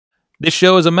This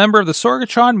show is a member of the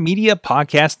Sorgatron Media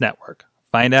Podcast Network.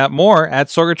 Find out more at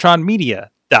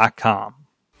sorgatronmedia.com.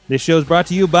 This show is brought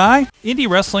to you by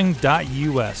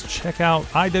IndyWrestling.us. Check out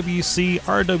IWC,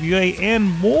 RWA,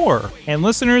 and more. And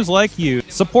listeners like you,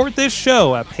 support this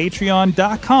show at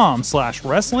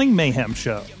patreon.com/Wrestling Mayhem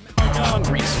Show.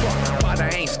 Hungry as fuck, but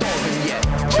I ain't starving yet.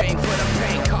 Chain for the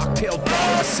pain, cocktail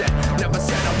bar set. Never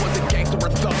said I was a gangster or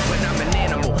thug, but I'm an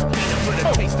animal. For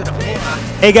the taste of the floor.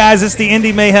 Hey guys, it's the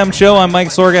Indy Mayhem Show. I'm Mike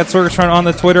Sorg at Sorgatron on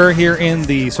the Twitter here in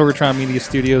the Sorgatron Media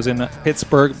Studios in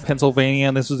Pittsburgh, Pennsylvania.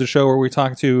 And this is the show where we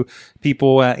talk to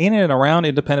people in and around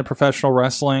independent professional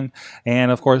wrestling.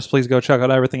 And of course, please go check out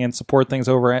everything and support things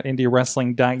over at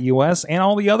IndyWrestling.us and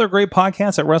all the other great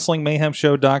podcasts at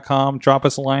WrestlingMayhemShow.com. Drop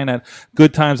us a line at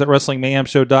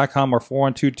goodtimes@WrestlingMayhemShow.com or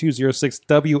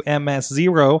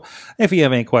 412-206-WMS0 if you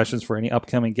have any questions for any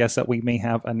upcoming guests that we may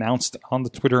have announced on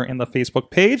the Twitter and the Facebook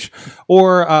page,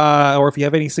 or if you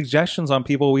have any suggestions on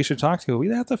people we should talk to. We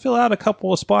have to fill out a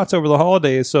couple of spots over the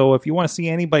holidays, so if you want to see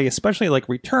anybody, especially like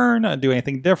return, do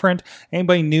anything different,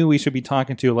 anybody new we should be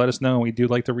talking to, let us know. We do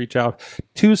like to reach out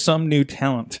to some new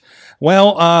talent.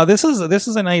 Well, this is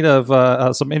a night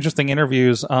of some interesting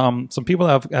interviews. Some people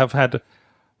have had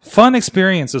fun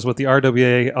experiences with the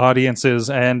RWA audiences,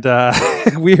 and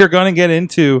we are going to get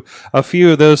into a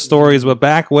few of those stories. But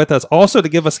back with us also to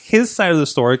give us his side of the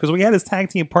story, because we had his tag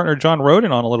team partner John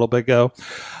Roden on a little bit ago.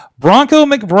 Bronco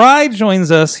McBride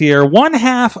joins us here, one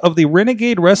half of the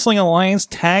Renegade Wrestling Alliance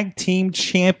Tag Team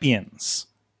Champions.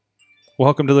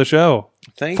 Welcome to the show.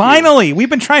 Thank you. Finally, we've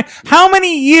been trying. How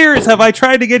many years have I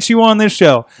tried to get you on this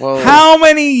show? Well, how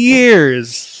many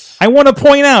years? I want to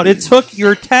point out, it took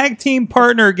your tag team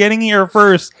partner getting here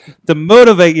first to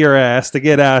motivate your ass to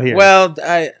get out here. Well,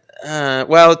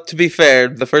 to be fair,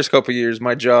 the first couple of years,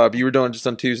 my job, you were doing just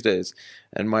on Tuesdays,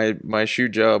 and my shoot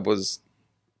job was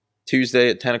Tuesday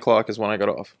at 10 o'clock is when I got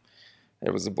off.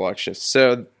 It was a block shift.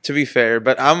 So, to be fair,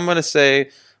 but I'm going to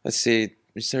say, let's see,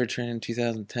 we started training in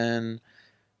 2010.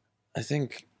 I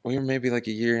think we were maybe like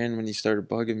a year in when you started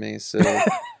bugging me, so...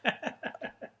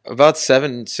 About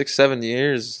 7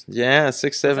 years. Yeah,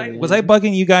 6, 7 Was I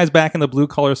bugging you guys back in the blue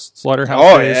collar slaughterhouse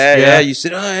Oh, days? yeah. You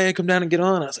said, hey, come down and get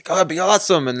on. I was like, oh, that'd be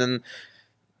awesome. And then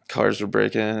cars were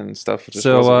breaking and stuff. Just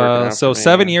wasn't working out so for me.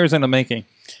 7 years in the making.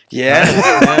 Yeah.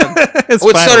 It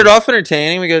started off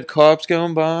entertaining. We got cops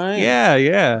going by.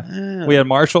 Yeah. We had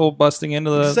Marshall busting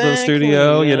into the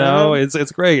studio. You know,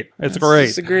 it's great. It's great.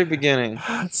 It's a great beginning.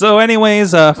 So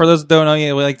anyways, for those that don't know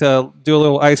yet, we like to do a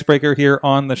little icebreaker here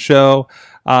on the show.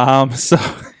 So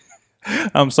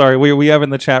I'm sorry. We have in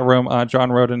the chat room,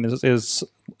 John Roden is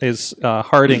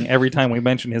hearting every time we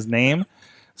mention his name.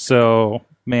 So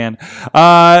man,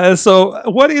 so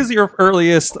what is your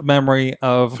earliest memory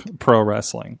of pro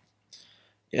wrestling?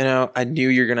 You know, I knew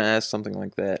you were gonna ask something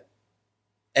like that,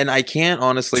 and I can't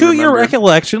honestly remember. Your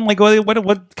recollection, like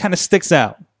what kind of sticks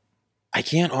out? I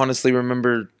can't honestly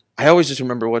remember. I always just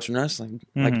remember watching wrestling.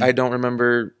 Mm-hmm. Like I don't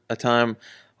remember a time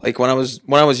like when I was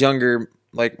younger.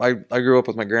 Like, I grew up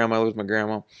with my grandma. I lived with my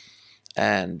grandma.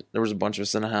 And there was a bunch of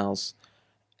us in the house.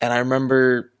 And I don't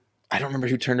remember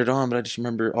who turned it on, but I just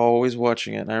remember always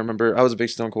watching it. And I remember, I was a big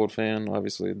Stone Cold fan,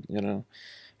 obviously, you know,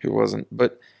 who wasn't.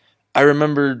 But I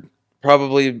remember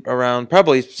probably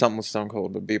something with Stone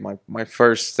Cold would be my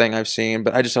first thing I've seen.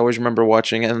 But I just always remember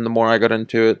watching it. And the more I got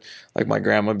into it, like my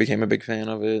grandma became a big fan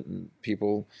of it. And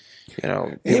people, you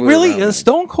know. It really,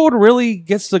 Stone Cold really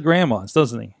gets the grandmas,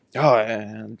 doesn't he? Oh,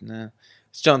 yeah.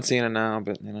 It's John Cena now,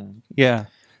 but, you know. Yeah.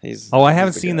 I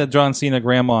haven't seen the John Cena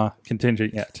grandma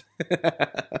contingent yet.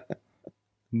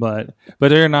 but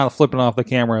they're not flipping off the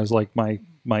cameras like my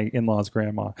in-laws'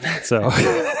 grandma. So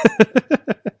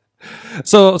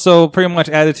so pretty much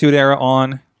Attitude Era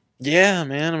on. Yeah,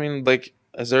 man. I mean, like,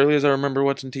 as early as I remember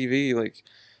watching TV, like,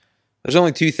 there's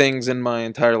only 2 things in my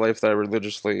entire life that I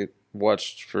religiously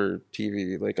watched for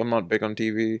TV. Like, I'm not big on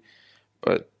TV,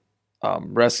 but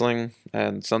wrestling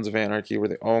and Sons of Anarchy were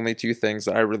the only 2 things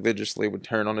that I religiously would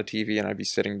turn on the TV and I'd be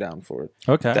sitting down for it.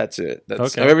 Okay. That's it.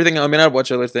 That's okay. Everything. I mean, I'd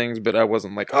watch other things, but I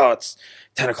wasn't like, oh, it's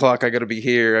 10 o'clock. I got to be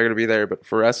here. I got to be there. But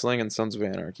for wrestling and Sons of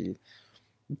Anarchy,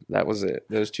 that was it.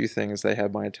 Those 2 things, they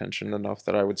had my attention enough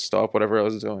that I would stop whatever I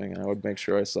was doing and I would make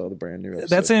sure I saw the brand new episode.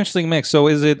 That's an interesting mix. So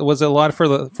was it a lot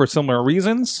for similar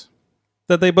reasons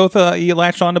that they both you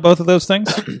latched on to both of those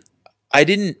things? When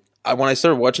I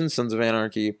started watching Sons of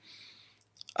Anarchy,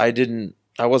 I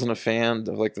wasn't a fan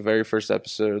of like the very first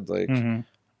episode. Like,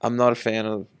 I'm not a fan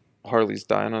of Harley's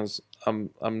Dinos. I'm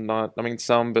not. I mean,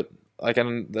 some, but like,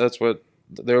 that's what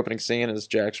the opening scene is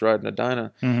Jack's riding a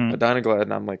Dynaglide,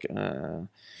 and I'm like,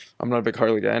 I'm not a big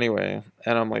Harley guy anyway,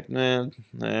 and I'm like, nah,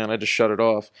 and I just shut it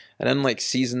off. And then like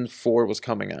season 4 was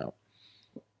coming out.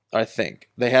 I think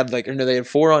they had they had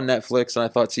 4 on Netflix, and I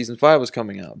thought season 5 was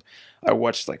coming out. I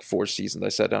watched like 4 seasons. I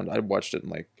sat down, I watched it in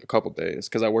like a couple days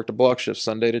because I worked a block shift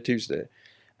Sunday to Tuesday,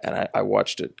 and I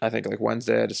watched it. I think like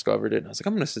Wednesday I discovered it, and I was like,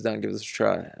 I'm gonna sit down and give this a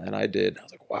try, and I did. I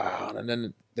was like, wow. And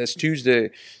then this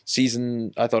Tuesday,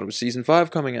 I thought it was season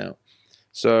 5 coming out,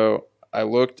 so I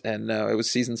looked, and no, it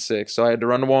was season 6. So I had to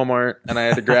run to Walmart, and I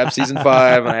had to grab season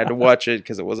 5, and I had to watch it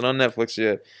because it wasn't on Netflix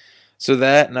yet. So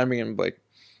that, and I mean like,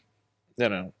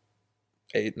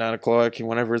 8, 9 o'clock,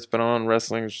 whenever it's been on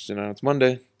wrestling, it's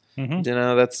Monday. Mm-hmm.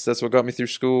 That's what got me through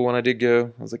school when I did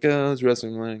go. I was like, oh, it's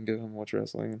wrestling, let go and watch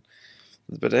wrestling.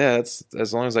 But yeah, it's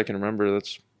as long as I can remember,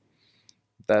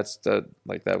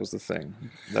 that was the thing.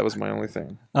 That was my only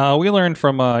thing. We learned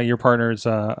from your partner's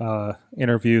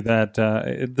interview that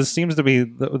this seems to be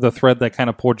the thread that kind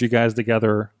of pulled you guys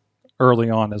together early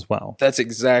on as well. That's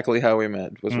exactly how we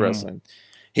met, was wrestling.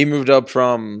 He moved up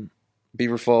from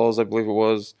Beaver Falls, I believe it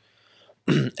was,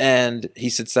 and he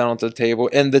sits down at the table.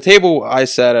 And the table I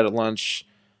sat at lunch,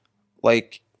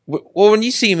 like, well, when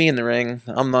you see me in the ring,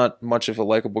 I'm not much of a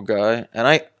likable guy, and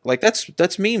I like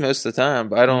that's me most of the time.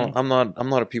 But I don't. I'm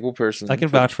not a people person. I can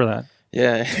vouch for that.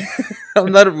 Yeah,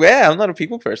 I'm not a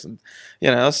people person.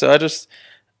 So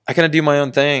I kind of do my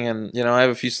own thing, and I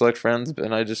have a few select friends,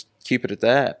 and I just keep it at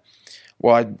that.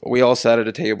 Well, we all sat at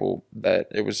a table that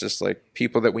it was just like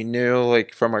people that we knew,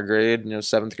 like from our grade,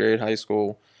 7th grade, high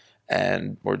school,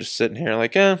 and we're just sitting here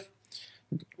like,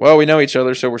 well, we know each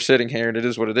other, so we're sitting here, and it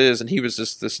is what it is. And he was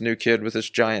just this new kid with this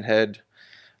giant head,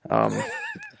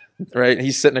 right?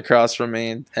 He's sitting across from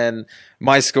me, and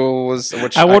my school was.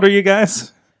 How old are you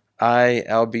guys?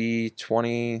 I'll be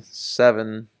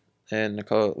 27 in like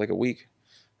a week.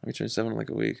 I'll be 27 in like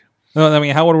a week. No, I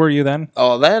mean, how old were you then?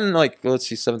 Oh, then, like, let's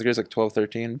see, 7th grade is like 12,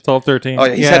 13. 12, 13. Oh,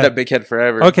 yeah, he's had that big head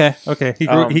forever. Okay.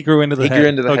 He grew into the head. He grew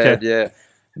into the head, yeah.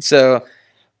 So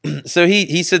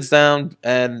he sits down,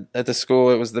 and at the school,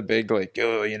 it was the big, like,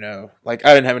 like,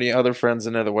 I didn't have any other friends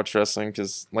in there that watched wrestling,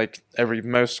 because, like,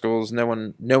 most schools, no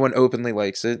one openly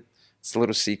likes it. It's a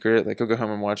little secret. Like, he'll go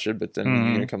home and watch it, but then you're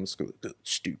going to come to school, like,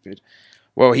 stupid.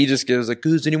 Well, he just goes like,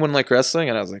 does anyone like wrestling?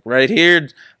 And I was like, right here.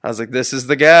 I was like, this is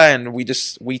the guy. And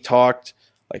we talked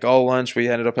like all lunch. We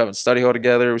ended up having study hall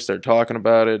together. We started talking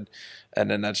about it.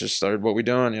 And then that just started what we're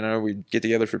doing. We'd get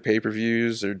together for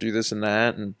pay-per-views or do this and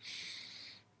that. And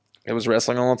it was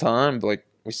wrestling all the time. But, like,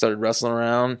 we started wrestling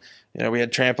around. We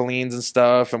had trampolines and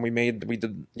stuff. And we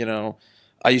did,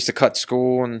 I used to cut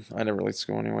school. And I never liked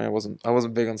school anyway. I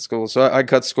wasn't big on school. So I'd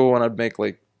cut school and I'd make,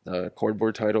 like,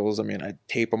 cardboard titles. I mean, I'd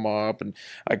tape them up and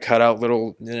I'd cut out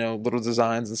little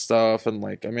designs and stuff. And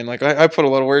I put a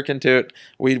lot of work into it.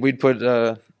 We'd put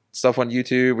stuff on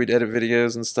YouTube. We'd edit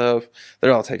videos and stuff.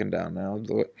 They're all taken down now.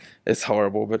 It's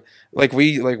horrible, but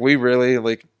we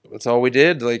really that's all we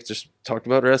did. Like, just talked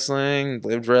about wrestling,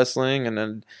 lived wrestling, and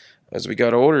then as we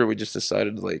got older, we just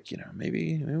decided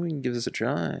maybe we can give this a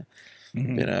try.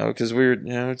 Mm-hmm. Because we were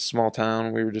it's a small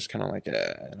town. We were just kind of like,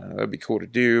 that'd be cool to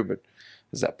do, but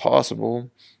is that possible?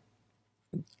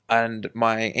 And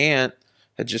my aunt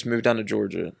had just moved down to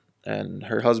Georgia, and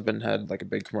her husband had like a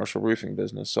big commercial roofing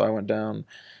business. So I went down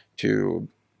to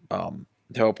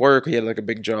help work. He had like a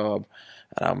big job,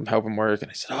 and I'm helping work.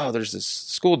 And I said, "Oh, there's this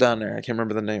school down there. I can't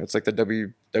remember the name. It's like the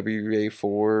WWA4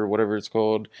 or whatever it's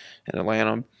called in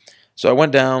Atlanta." So I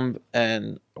went down,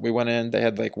 and we went in. They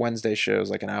had like Wednesday shows,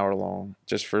 like an hour long,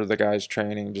 just for the guys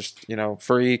training, just,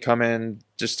 free, come in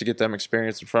just to get them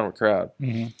experience in front of a crowd.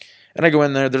 Mm-hmm. And I go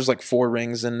in there, there's like 4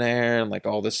 rings in there and like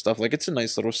all this stuff. Like, it's a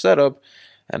nice little setup.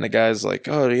 And the guy's like,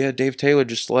 oh, yeah, Dave Taylor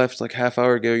just left like half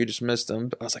hour ago. You just missed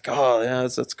him. I was like, oh, yeah,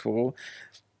 that's cool.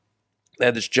 They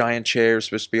had this giant chair,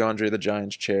 supposed to be Andre the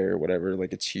Giant's chair or whatever.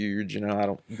 Like, it's huge, I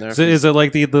don't know. So is it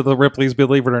like the Ripley's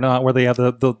Believe It or Not, where they have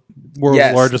the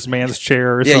world's largest man's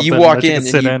chair or something? Yeah, you walk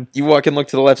in, you walk in, look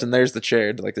to the left, and there's the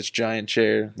chair, like this giant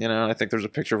chair. I think there's a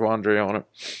picture of Andre on it.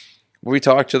 We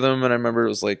talked to them, and I remember it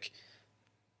was like,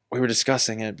 we were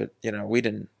discussing it, but, we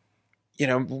didn't,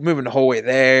 moving the whole way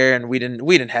there, and we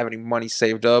didn't have any money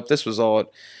saved up. This was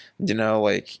all,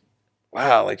 like,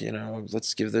 wow, like,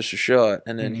 let's give this a shot.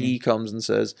 And then he comes and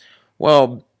says,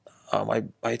 well, I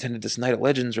attended this Night of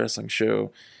Legends wrestling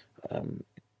show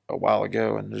a while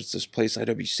ago, and there's this place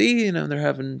IWC, they're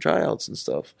having tryouts and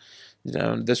stuff.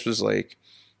 This was like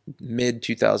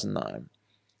mid-2009.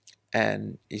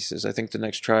 And he says, I think the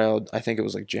next tryout, I think it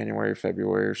was like January or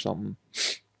February or something.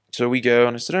 So we go,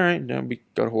 and I said, all right, we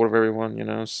got a hold of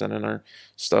everyone, send in our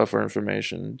stuff, our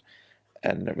information.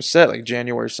 and it was set like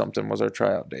January something was our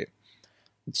tryout date.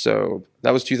 So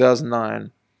that was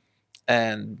 2009,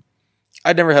 and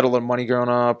I'd never had a lot of money growing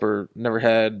up, or never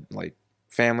had like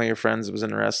family or friends that was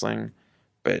into wrestling.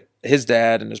 But his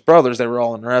dad and his brothers, they were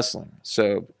all in wrestling.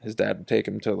 So his dad would take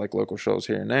him to like local shows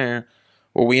here and there.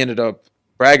 Well, we ended up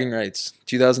bragging rights.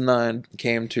 2009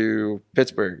 came to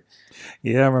Pittsburgh.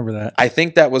 Yeah, I remember that. I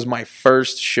think that was my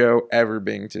first show ever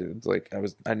being to. Like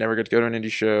I never got to go to an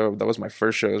indie show. That was my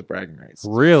first show as bragging rights.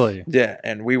 Really? Yeah,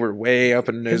 and we were way up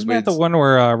in the Isn't that nosebleeds. the one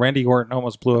where Randy Orton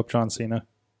almost blew up John Cena?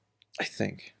 I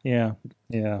think. Yeah.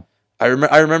 I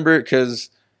remember it because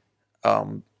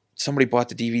somebody bought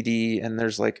the DVD, and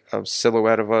there's like a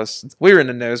silhouette of us. We were in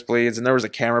the nosebleeds, and there was a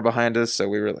camera behind us, so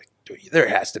we were like, there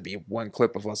has to be one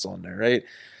clip of us on there, right?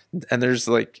 And there's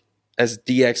like, as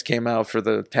DX came out for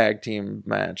the tag team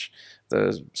match,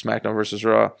 the SmackDown versus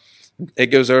Raw, it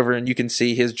goes over and you can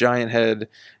see his giant head,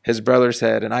 his brother's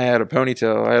head, and I had a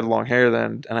ponytail. I had long hair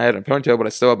then, and I had a ponytail, but I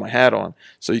still had my hat on.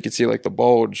 So you could see like the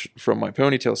bulge from my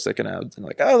ponytail sticking out. And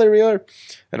like, oh, there we are.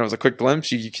 And it was a quick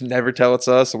glimpse. You can never tell it's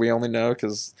us. We only know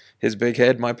because his big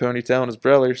head, my ponytail, and his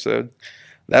brother. So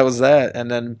that was that. And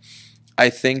then I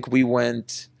think we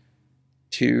went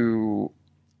to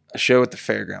a show at the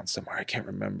fairgrounds somewhere. I can't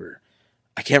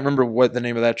remember what the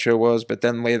name of that show was, but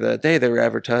then later that day they were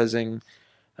advertising,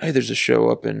 hey, there's a show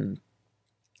up in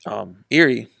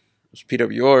Erie. It was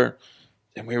PWR.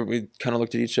 And we kind of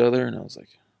looked at each other, and I was like,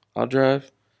 I'll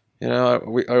drive. You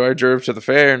know, I drove to the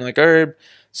fair, and like, all right.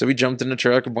 So we jumped in the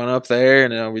truck and went up there,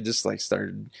 and we just like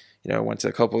started, went to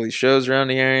a couple of these shows around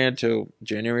the area until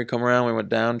January come around. We went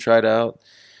down, tried out.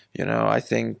 I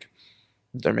think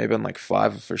there may have been like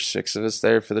 5 or 6 of us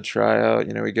there for the tryout.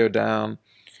 We go down.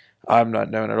 I'm not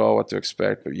knowing at all what to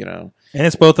expect, but And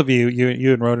it's both of you.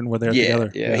 You and Roden were there together.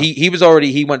 Yeah.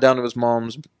 He went down to his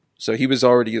mom's, so he was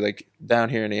already like down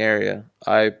here in the area.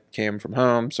 I came from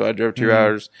home, so I drove 2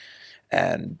 hours,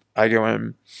 and I go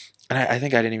in, and I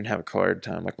think I didn't even have a card at the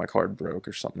time. Like my card broke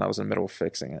or something. I was in the middle of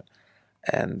fixing it,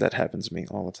 and that happens to me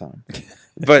all the time.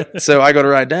 But so I go to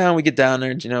ride down. We get down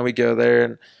there, and we go there,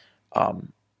 and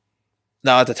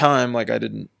now at the time, like I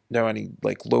didn't know any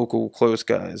like local close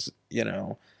guys,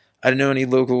 I didn't know any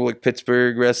local like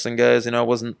Pittsburgh wrestling guys. I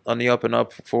wasn't on the up and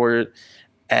up for it.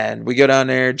 And we go down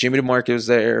there. Jimmy DeMarco's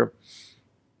there.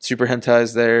 Super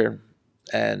Hentai's there.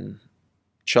 And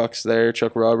Chuck's there.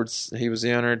 Chuck Roberts, he was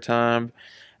the owner at the time.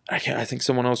 I think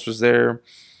someone else was there.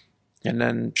 And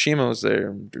then Shimo's there.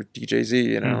 Or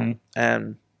DJZ,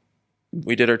 And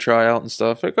we did our tryout and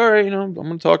stuff. Like, all right, I'm going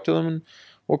to talk to them and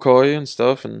we'll call you and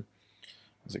stuff. And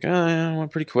I was like, oh, yeah, I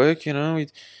went pretty quick,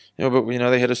 but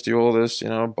they had us do all this,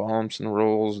 bumps and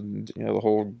rolls, and the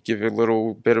whole give you a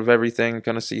little bit of everything,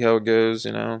 kind of see how it goes,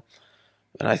 And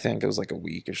I think it was like a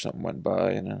week or something went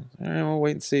by, all right, we'll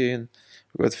wait and see. And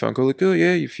we got the phone call, like, oh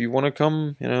yeah, if you want to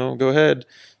come, go ahead,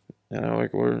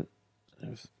 like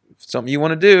if something you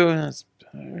want to do, and I was,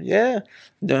 yeah.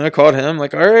 Then I called him,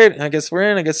 like, all right, I guess we're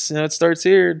in. I guess it starts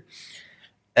here.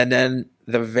 And then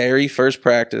the very first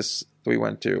practice we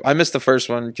went to, I missed the first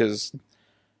one because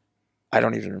I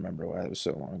don't even remember why. It was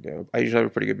so long ago. I usually have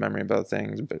a pretty good memory about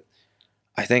things, but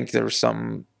I think there was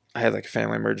I had like a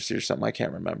family emergency or something. I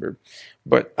can't remember.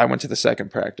 But I went to the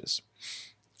second practice.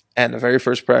 And the very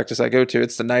first practice I go to,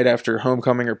 it's the night after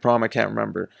homecoming or prom. I can't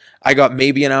remember. I got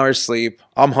maybe an hour's sleep.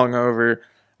 I'm hungover.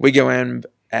 We go in,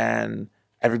 and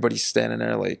everybody's standing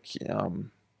there like,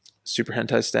 Super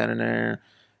Hentai standing there.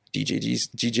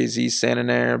 DJZ's standing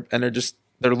there. And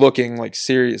they're looking like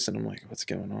serious. And I'm like, what's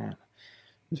going on?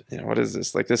 What is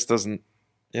this? Like, this doesn't,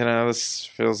 this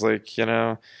feels like,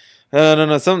 no,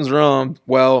 something's wrong.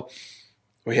 Well,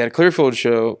 we had a Clearfield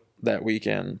show that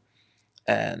weekend,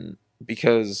 and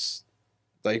because,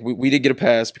 like, we did get a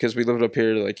pass because we lived up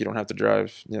here, like, you don't have to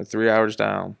drive, 3 hours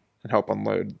down and help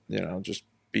unload, just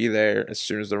be there as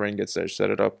soon as the ring gets there, set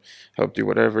it up, help do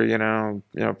whatever,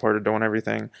 part of doing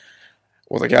everything.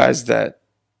 Well, the guys that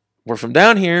were from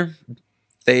down here,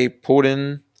 they pulled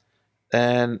in.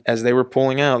 And as they were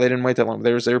pulling out, they didn't wait that long.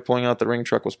 They were pulling out, the ring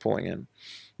truck was pulling in.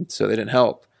 So they didn't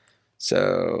help.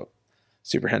 So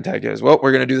Super Hentai goes, well,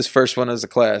 we're going to do this first one as a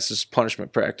class. This is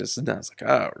punishment practice. And I was like,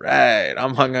 all right,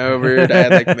 I'm hungover. I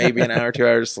had like maybe an hour, 2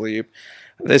 hours sleep.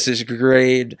 This is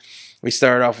great. We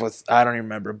started off with, I don't even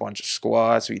remember, a bunch of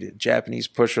squats. We did Japanese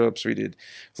push-ups. We did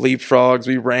leapfrogs.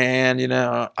 We ran,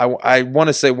 I want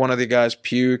to say one of the guys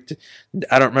puked.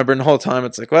 I don't remember. And the whole time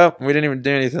it's like, well, we didn't even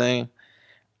do anything.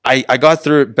 I got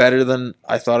through it better than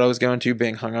I thought I was going to,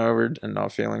 being hungover and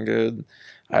not feeling good.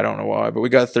 I don't know why, but we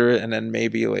got through it, and then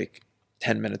maybe like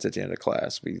 10 minutes at the end of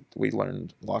class, we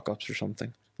learned lockups or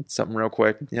something real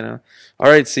quick, All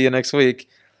right, see you next week.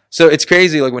 So it's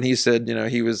crazy, like when he said,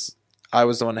 I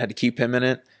was the one that had to keep him in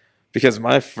it because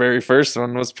my very first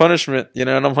one was punishment, and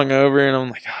I'm hungover and I'm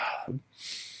like, ah.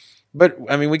 But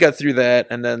I mean, we got through that,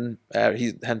 and then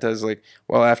Henta's like,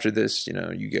 well, after this,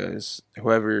 you guys,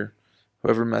 whoever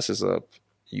messes up,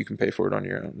 you can pay for it on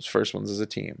your own. His first one's as a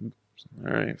team.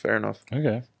 All right, fair enough.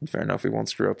 Okay. Fair enough. We won't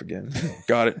screw up again.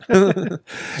 Got it.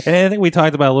 And I think we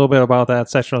talked about a little bit about that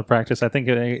session of practice. I think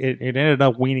it ended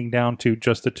up weaning down to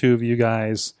just the two of you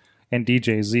guys and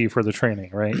DJ Z for the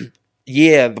training, right?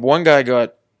 Yeah, the one guy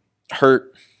got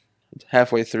hurt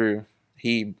halfway through.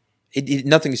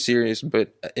 Nothing serious,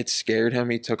 but it scared him.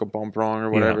 He took a bump wrong or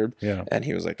whatever. Yeah. And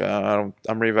he was like, I'm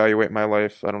reevaluating my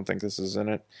life. I don't think this is in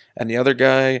it. And the other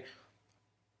guy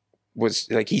was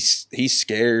like, he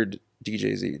scared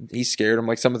DJ Z. He scared him.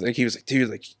 Like he was like, dude,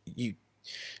 like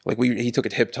he took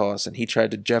a hip toss and he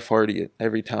tried to Jeff Hardy it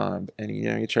every time. And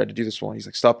he tried to do this one. He's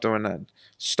like, stop doing that.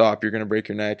 Stop. You're going to break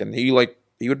your neck. And he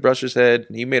would brush his head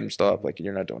and he made him stop. Like,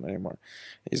 you're not doing it anymore.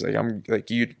 He's like, I'm like,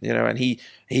 and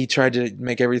he tried to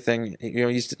make everything,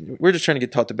 we're just trying to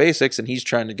get taught the basics and he's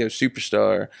trying to go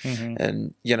superstar. Mm-hmm.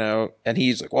 And, and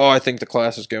he's like, well, I think the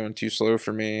class is going too slow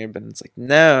for me. But it's like,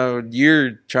 no,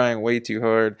 you're trying way too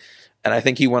hard. And I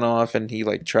think he went off and he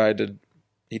tried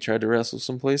to wrestle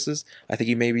some places. I think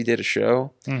he maybe did a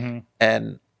show. Mm-hmm.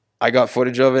 And I got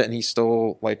footage of it, and he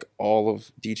stole like all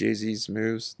of DJZ's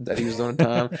moves that he was doing at the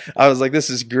time. I was like,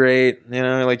 "This is great," and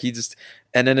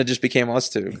then it just became us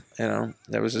two.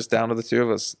 It was just down to the two of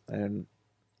us, and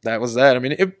that was that. I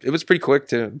mean, it was pretty quick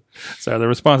too. So the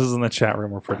responses in the chat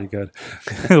room were pretty good.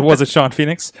 Was it Sean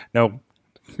Phoenix? No.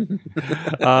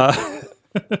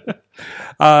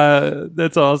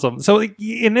 That's awesome. So,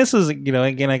 and this is,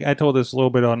 again, I told this a little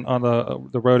bit on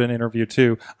the Roden interview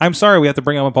too. I'm sorry we have to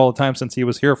bring him up all the time since he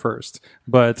was here first,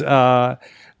 but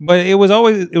it was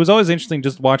always interesting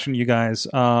just watching you guys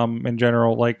in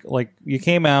general. Like you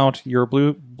came out, you're a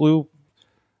blue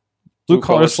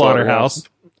collar slaughterhouse,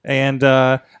 and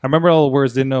I remember all the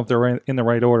words, didn't know if they were in the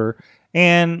right order,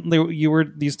 and you were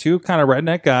these two kind of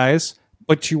redneck guys,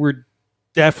 but you were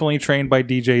definitely trained by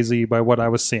DJ Z by what I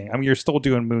was seeing. I mean, you're still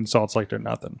doing moonsaults like they're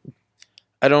nothing.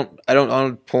 I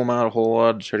don't pull them out a whole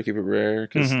lot. Try to keep it rare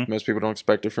because most people don't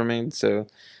expect it from me. So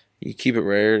you keep it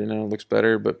rare, it looks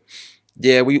better. But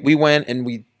yeah, we went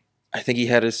and I think he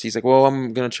had us. He's like, well,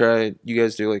 I'm gonna try. You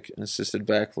guys do like an assisted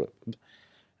backflip,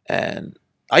 and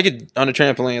I could on a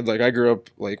trampoline. Like I grew up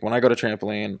like when I got a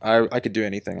trampoline, I could do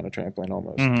anything on a trampoline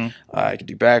almost. Mm-hmm. I could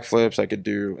do backflips. I could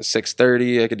do a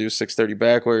 630. I could do a 630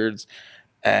 backwards.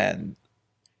 And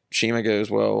Shima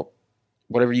goes, well,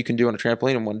 whatever you can do on a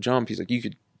trampoline in one jump, he's like, you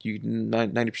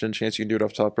 90% chance you can do it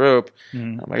off the top rope.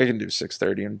 I'm like, I can do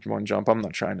 630 in one jump. I'm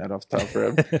not trying that off the top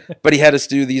rope. But he had us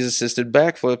do these assisted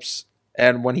backflips.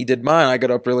 And when he did mine, I got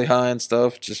up really high and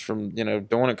stuff just from,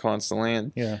 doing it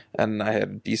constantly. And I had a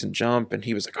decent jump. And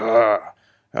he was like, all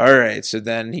right. So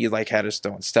then he had us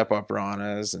doing step up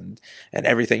ranas and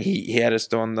everything. He had us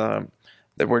doing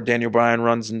where Daniel Bryan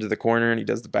runs into the corner and he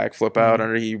does the backflip out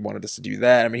under. He wanted us to do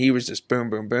that. I mean, he was just boom,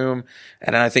 boom, boom.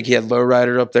 And I think he had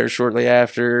Lowrider up there shortly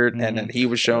after, and then he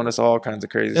was showing us all kinds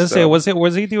of crazy stuff.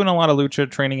 Was he doing a lot of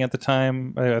lucha training at the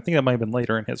time? I think that might have been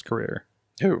later in his career.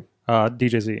 Who?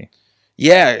 DJ Z.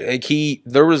 Yeah,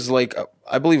 there was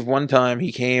I believe one time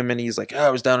he came and he's like, I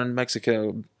was down in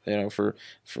Mexico, for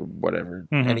whatever,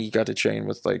 and he got to train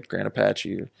with Grand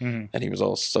Apache, and he was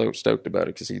all so stoked about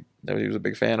it because he was a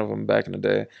big fan of him back in the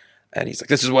day, and he's like,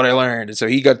 this is what I learned, and so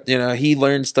he got he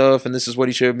learned stuff, and this is what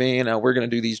he showed me, and now we're gonna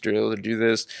do these drills or do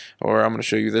this, or I'm gonna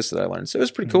show you this that I learned. So it was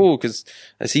pretty cool because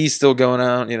as he's still going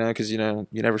out, because you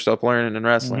never stop learning in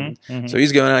wrestling. So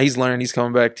he's going out, he's learning, he's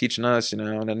coming back teaching us,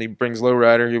 and then he brings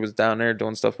Lowrider. He was down there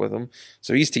doing stuff with him,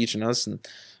 so he's teaching us. And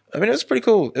I mean, it was pretty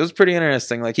cool. It was pretty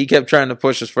interesting. He kept trying to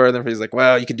push us further. He's like,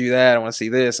 well, you can do that. I want to see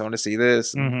this. I want to see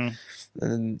this. And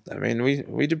I mean,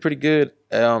 we did pretty good.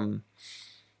 Logan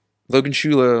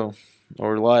Shulo,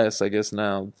 or Elias, I guess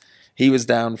now, he was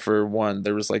down for one.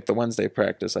 There was the Wednesday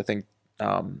practice. I think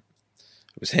it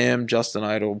was him, Justin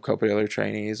Idol, a couple of other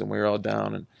trainees, and we were all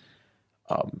down.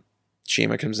 And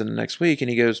Shima comes in the next week, and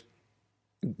he goes,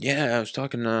 yeah, I was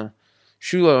talking to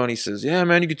Shulo, and he says, yeah,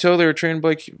 man, you could tell they were trained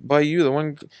by you. The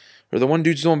one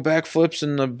dude's doing backflips,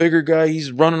 and the bigger guy,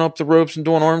 he's running up the ropes and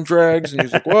doing arm drags. And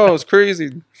he's like, whoa, it's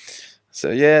crazy. So,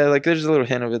 yeah, there's a little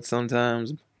hint of it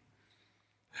sometimes.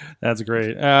 That's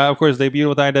great. Of course, debuted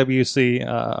with IWC,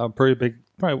 a pretty big,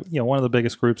 probably one of the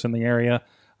biggest groups in the area,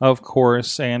 of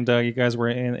course. And you guys were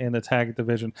in the tag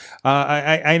division.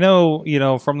 I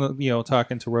know, from the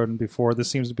talking to Roden before, this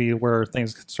seems to be where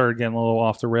things started getting a little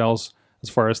off the rails as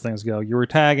far as things go. You were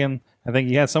tagging, I think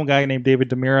you had some guy named David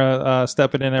Demira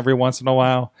stepping in every once in a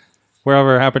while.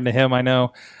 Wherever happened to him, I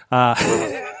know.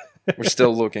 We're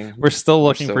still looking. We're still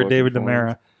looking for David for him.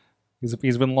 Demira.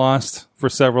 He's been lost for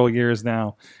several years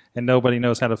now, and nobody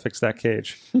knows how to fix that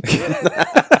cage.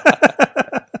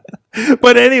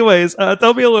 But anyways,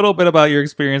 tell me a little bit about your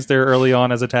experience there early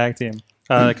on as a tag team,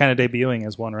 kind of debuting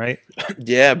as one, right?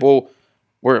 Yeah, well,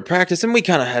 we're at practice, and we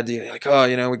kind of had to, like,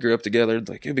 oh, we grew up together.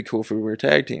 Like, it'd be cool if we were a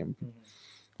tag team.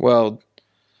 Well,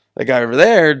 the guy over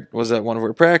there was at one of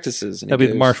our practices. And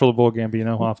That'd be Marshall the Bull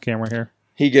Gambino off camera here.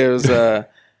 He goes, it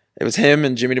was him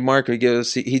and Jimmy DeMarco. He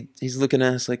goes, he's looking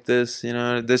at us like this,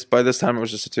 by this time it was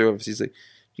just the two of us. He's like,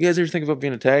 you guys ever think about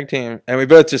being a tag team? And we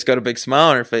both just got a big smile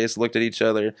on our face, looked at each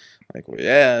other like, well,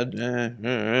 yeah,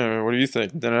 what do you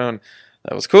think? And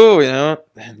that was cool,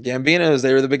 And Gambinos,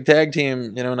 they were the big tag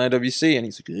team, in IWC. And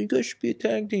he's like, you guys should be a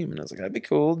tag team. And I was like, that'd be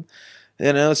cool.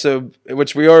 So,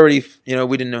 which we already,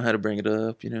 we didn't know how to bring it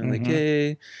up, like,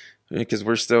 hey, because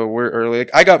we're early. Like,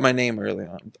 I got my name early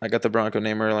on. I got the Bronco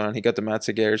name early on. He got the Matt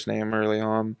Segare's name early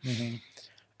on. Mm-hmm.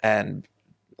 And,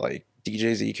 like,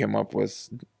 DJ Z came up with,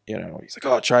 he's like,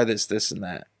 oh, try this, and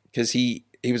that. Because he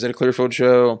was at a Clearfield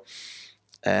show,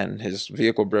 and his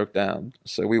vehicle broke down.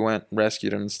 So we went and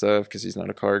rescued him and stuff, because he's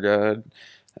not a car guy.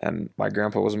 And my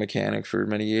grandpa was a mechanic for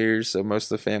many years, so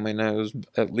most of the family knows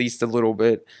at least a little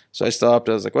bit. So I stopped.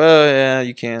 I was like, well, yeah,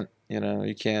 you can't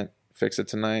fix it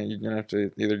tonight. You're going to have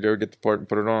to either go get the part and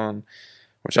put it on,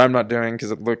 which I'm not doing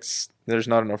because it looks there's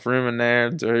not enough room in there.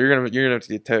 Or you're gonna have to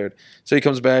get towed. So he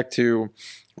comes back to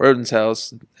Roden's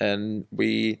house, and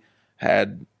we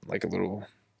had like a little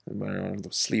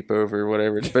sleepover or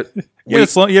whatever. But you had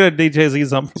DJ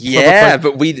Z's on. Yeah,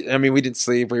 but we didn't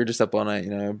sleep. We were just up all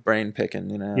night, brain picking,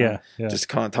 Yeah. Just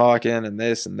kind of talking and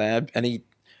this and that. And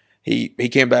he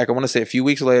came back, I want to say a few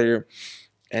weeks later,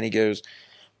 and he goes,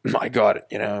 I got it,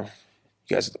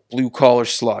 you guys are the blue collar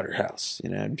slaughterhouse,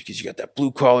 because you got that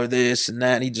blue collar this and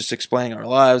that. And he just explaining our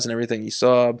lives and everything he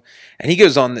saw. And he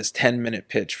goes on this 10-minute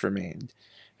pitch for me.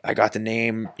 I got the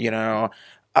name,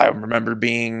 I remember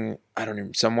being,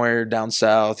 somewhere down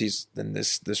south. He's then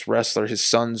this wrestler, his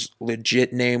son's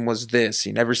legit name was this.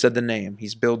 He never said the name.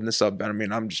 He's building this up.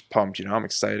 I'm just pumped, I'm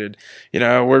excited.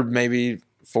 We're maybe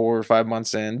 4 or 5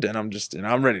 months in, and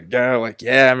I'm ready to go. Like,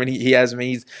 yeah, he has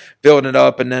me, he's building it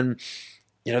up, and then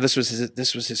this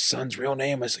was his son's real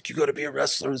name. I was like, you got to be a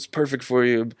wrestler. It's perfect for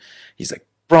you. He's like,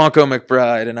 Bronco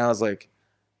McBride. And I was like,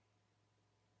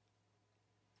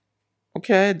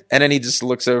 okay. And then he just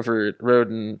looks over at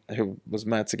Roden, who was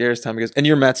Matt Segare's time. He goes, and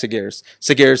you're Matt Segare's.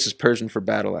 Segare's is Persian for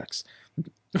battle axe.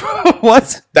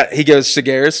 What? He goes,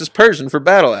 Segare's is Persian for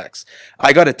battle axe.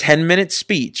 I got a 10-minute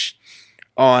speech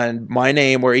on my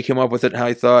name where he came up with it and how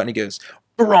he thought. And he goes,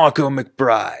 Bronco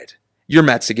McBride. You're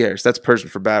Matt Segare's. That's Persian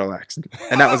for battle axe.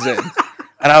 And that was it.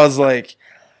 And I was like,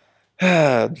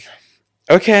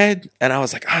 okay. And I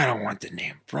was like, I don't want the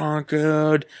name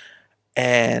Bronco.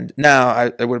 And now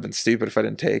it would have been stupid if I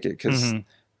didn't take it, because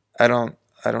I don't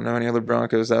know any other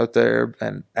Broncos out there.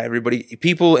 And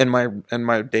people in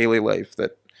my daily life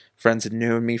that friends that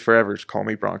knew me forever call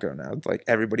me Bronco now. Like,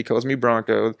 everybody calls me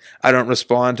Bronco. I don't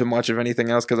respond to much of anything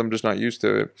else because I'm just not used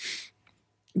to it.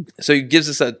 So he gives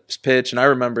us a pitch, and I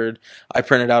remembered I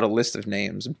printed out a list of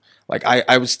names. Like,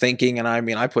 I was thinking, and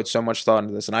I put so much thought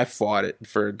into this, and I fought it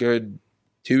for a good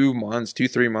 3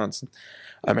 months.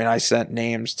 I sent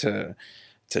names to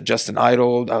Justin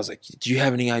Idol. I was like, do you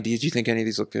have any ideas? Do you think any of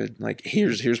these look good? Like,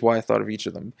 here's why I thought of each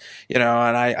of them. And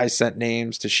I sent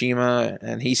names to Shima,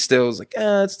 and he still was like,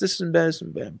 it's this and best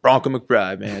and bad. Bronco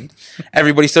McBride, man.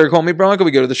 Everybody started calling me Bronco.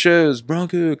 We go to the shows,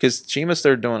 Bronco, because Shima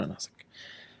started doing it. And I was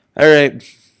like,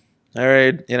 all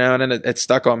right, and then it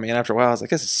stuck on me. And after a while, I was like,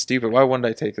 this is stupid. Why wouldn't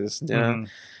I take this?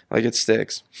 Like, it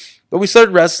sticks. But we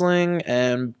started wrestling,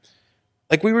 and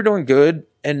like, we were doing good,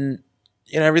 and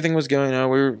everything was going on.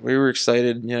 We were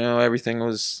excited. Everything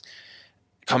was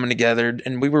coming together,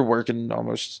 and we were working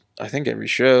almost, I think, every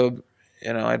show.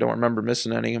 I don't remember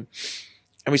missing any. And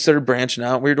we started branching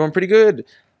out. We were doing pretty good,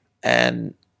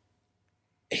 and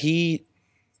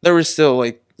there was still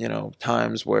like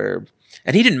times where.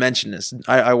 And he didn't mention this.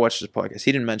 I watched his podcast.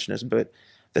 He didn't mention this, but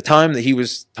the time that he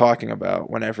was talking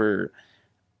about whenever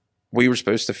we were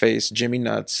supposed to face Jimmy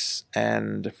Nuts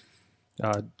and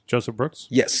Joseph Brooks?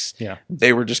 Yes. Yeah.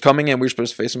 They were just coming in. We were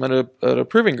supposed to face them at a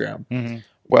proving ground. Mm-hmm.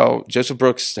 Well, Joseph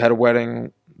Brooks had a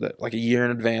wedding like a year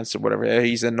in advance or whatever. Yeah,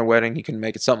 he's in the wedding. He couldn't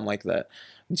make it, something like that.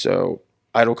 And so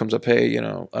Idol comes up, hey, I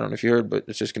don't know if you heard, but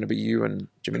it's just going to be you and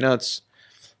Jimmy Nuts.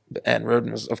 And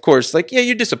Roden was, of course, like, yeah,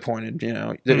 you're disappointed.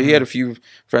 Mm-hmm. He had a few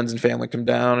friends and family come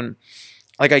down, and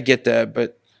like, I get that,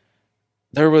 but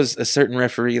there was a certain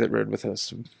referee that rode with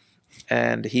us,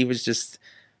 and he was just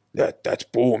that's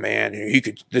bull, man.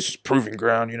 This is proving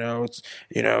ground, it's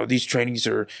these trainees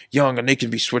are young and they can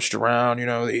be switched around,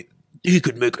 he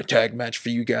could make a tag match for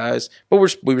you guys. But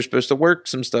we were supposed to work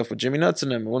some stuff with Jimmy Nuts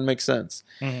and him. It wouldn't make sense,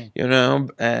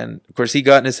 And of course, he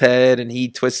got in his head and he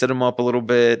twisted him up a little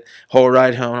bit. Whole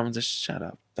ride home, I'm just shut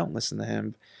up. Don't listen to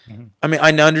him. Mm-hmm. I mean,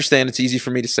 I understand it's easy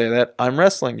for me to say that. I'm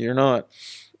wrestling. You're not.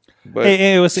 But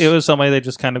it was somebody that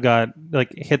just kind of got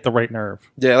hit the right nerve.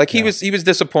 Yeah, he was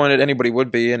disappointed. Anybody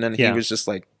would be, and then he was just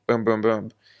like boom, boom,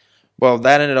 boom. Well,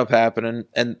 that ended up happening,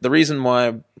 and the reason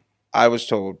why I was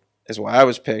told is why I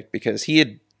was picked, because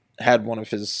he had one of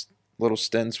his little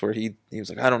stints where he was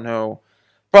like, I don't know.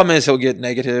 Problem is, he'll get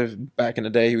negative. Back in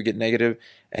the day, he would get negative,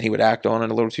 and he would act on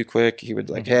it a little too quick. He would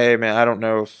hey, man, I don't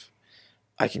know if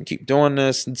I can keep doing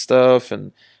this and stuff,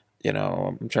 and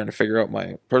I'm trying to figure out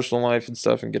my personal life and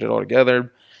stuff and get it all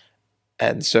together.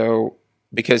 And so,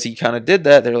 because he kind of did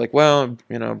that, they're like, well,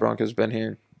 Bronco's been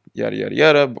here, yada, yada,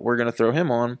 yada, but we're going to throw him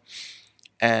on.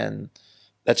 And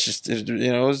that's just,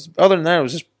 other than that, it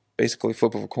was just basically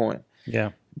flip of a coin. Yeah.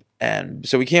 And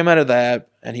so we came out of that,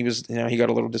 and he was, he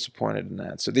got a little disappointed in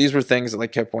that. So these were things that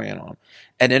kept weighing on.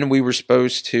 And then we were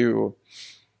supposed to,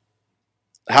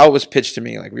 how it was pitched to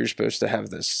me, we were supposed to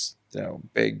have this,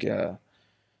 big,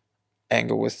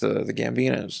 angle with the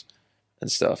Gambinos and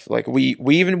stuff. We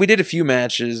did a few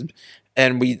matches,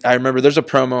 and I remember there's a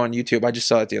promo on YouTube. I just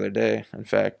saw it the other day, in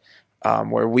fact,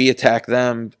 where we attack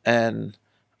them, and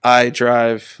I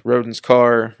drive Roden's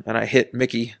car and I hit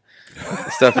Mickey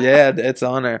and stuff. Yeah, it's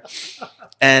on there.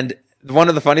 And one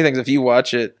of the funny things, if you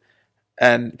watch it,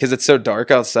 and because it's so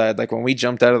dark outside, when we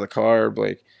jumped out of the car,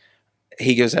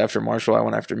 he goes after Marshall. I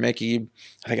went after Mickey.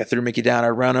 I think I threw Mickey down. I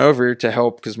ran over to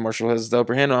help because Marshall has the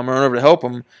upper hand. I'm running over to help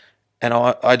him, and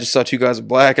I just saw two guys in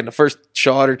black. And the first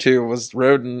shot or two was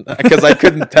Roden because I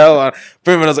couldn't tell.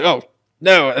 Boom, and I was like, "Oh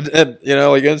no!" And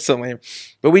instantly.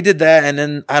 But we did that, and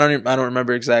then I don't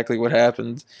remember exactly what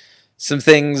happened. Some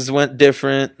things went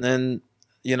different, and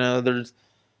there's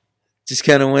just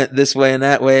kind of went this way and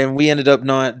that way, and we ended up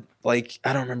not I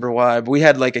don't remember why, but we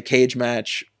had a cage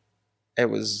match. It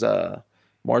was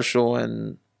Marshall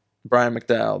and Brian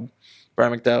McDowell.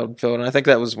 Brian McDowell filled, and I think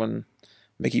that was when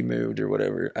Mickey moved or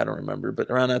whatever. I don't remember, but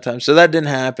around that time. So that didn't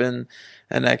happen,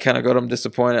 and that kind of got him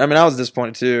disappointed. I mean, I was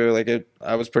disappointed too.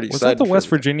 I was pretty excited. Was that the West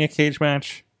Virginia cage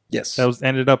match? Yes. That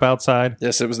ended up outside?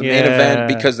 Yes, it was the main event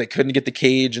because they couldn't get the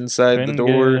cage inside the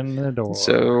door. Get in the door.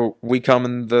 So we come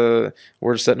in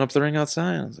we're setting up the ring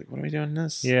outside. I was like, what are we doing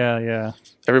this? Yeah.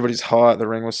 Everybody's hot. The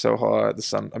ring was so hot. The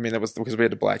sun, that was because we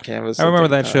had the black canvas. I remember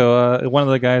that show. One of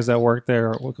the guys that worked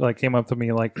there came up to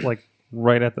me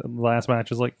right at the last match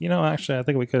was actually, I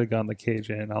think we could have gotten the cage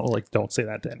in. I'll don't say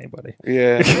that to anybody.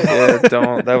 Yeah,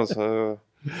 don't. That was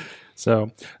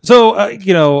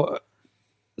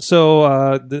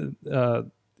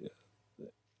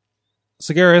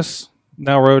Sagaris,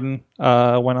 now Roden,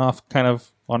 went off kind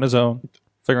of on his own,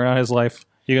 figuring out his life.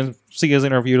 You can see his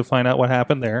interview to find out what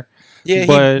happened there.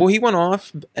 Yeah, he went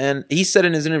off, and he said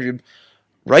in his interview,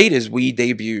 right as we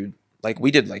debuted,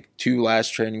 we did 2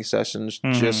 last training sessions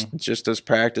just as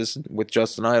practice with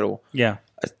Justin Idol. Yeah.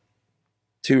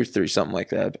 2 or 3, something like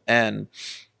that. And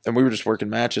we were just working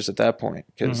matches at that point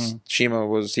because Shima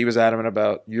was adamant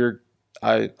about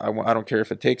I don't care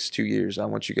if it takes 2 years. I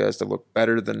want you guys to look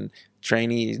better than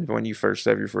trainees when you first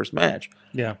have your first match.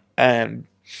 Yeah. And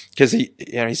because he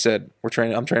said,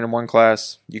 I'm training 1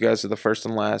 class. You guys are the first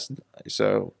and last.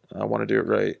 So I want to do it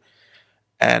right.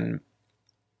 And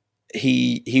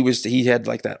he had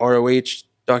that ROH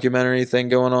documentary thing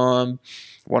going on,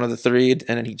 one of the 3, and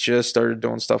then he just started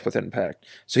doing stuff with Impact.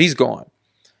 So he's gone,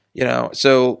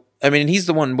 so he's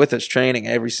the one with us training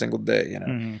every single day,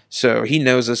 So he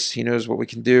knows us, he knows what we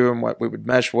can do and what we would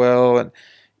mesh well, and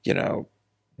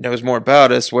knows more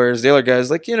about us, whereas the other guys,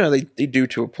 they do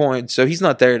to a point. So he's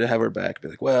not there to have our back, be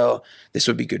like, well, this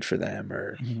would be good for them,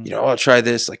 or I'll try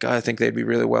this, I think they'd be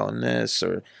really well in this,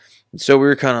 or so we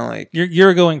were kind of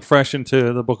you're going fresh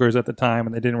into the bookers at the time,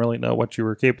 and they didn't really know what you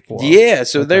were capable of. Yeah,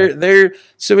 so they're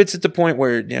so it's at the point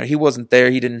where he wasn't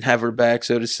there, he didn't have her back,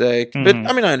 so to say. But I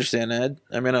understand that.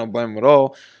 I don't blame him at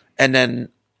all. And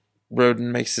then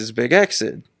Roden makes his big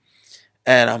exit,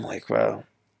 and I'm like, wow.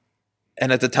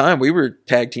 And at the time, we were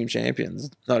tag team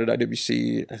champions, not at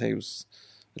IWC. I think it was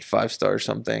at 5-star or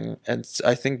something, and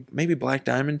I think maybe Black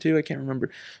Diamond too. I can't remember,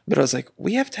 but I was like,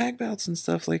 we have tag belts and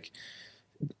stuff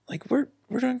we're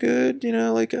doing good,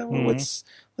 what's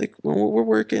we're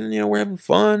working, we're having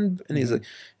fun, and he's like,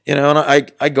 and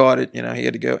I got it, he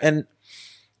had to go, and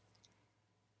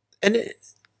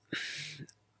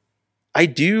I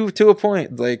do to a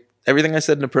point, everything I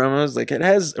said in the promos, like it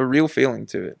has a real feeling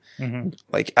to it. Mm-hmm.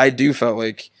 Like I do felt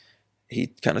like he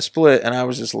kind of split, and I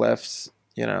was just left.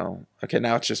 Okay,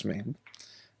 now it's just me.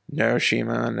 No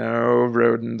Shima, no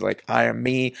Roden. Like I am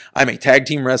me. I'm a tag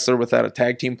team wrestler without a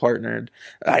tag team partner.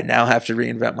 I now have to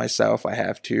reinvent myself. I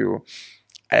have to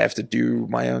do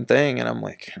my own thing. And I'm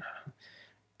like,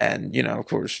 and of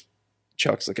course,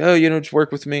 Chuck's like, oh, just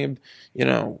work with me.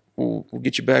 We'll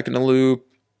get you back in the loop.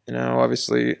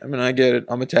 Obviously, I mean, I get it.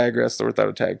 I'm a tag wrestler without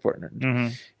a tag partner.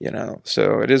 Mm-hmm.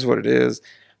 So it is what it is.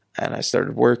 And I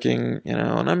started working,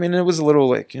 and I mean, it was a little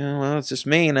like, well, it's just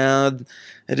me now.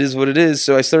 It is what it is.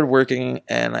 So I started working,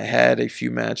 and I had a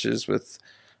few matches with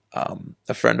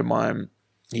a friend of mine.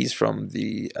 He's from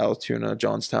the Altoona,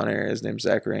 Johnstown area. His name's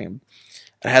Zach Rain.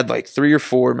 I had like 3 or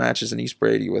 4 matches in East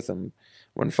Brady with him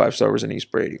when 5-Star was in East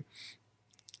Brady.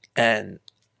 And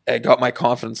it got my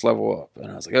confidence level up. And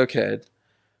I was like, okay.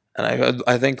 And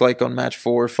I think like on match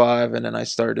 4 or 5, and then I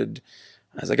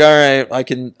was like, all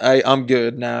right, I'm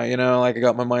good now, like I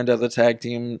got my mind out of the tag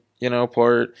team,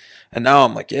 part. And now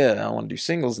I'm like, yeah, I want to do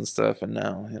singles and stuff. And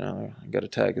now, I got to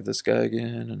tag with this guy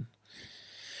again and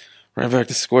right back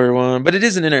to square one. But it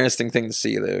is an interesting thing to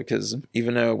see, though, because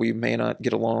even though we may not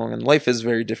get along, and life is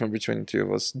very different between the two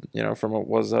of us, from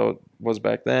what how it was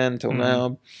back then till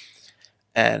now.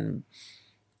 And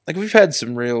like we've had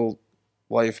some real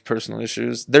life personal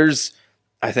issues.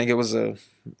 I think it was a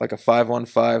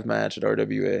 5-on-5 match at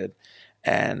RWA,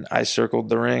 and I circled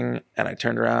the ring, and I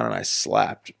turned around and I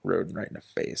slapped Roden right in the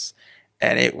face,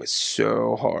 and it was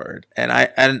so hard.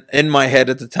 And in my head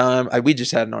at the time, we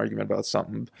just had an argument about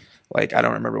something, like I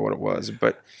don't remember what it was,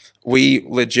 but we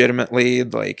legitimately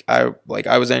I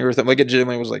was angry with him. Like it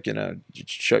legitimately was like,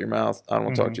 shut your mouth. I don't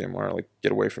want to talk to you anymore. Like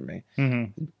get away from me.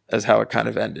 Mm-hmm. That's how it kind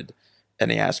of ended in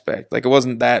the aspect. Like it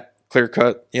wasn't that clear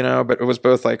cut, but it was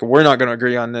both like, we're not going to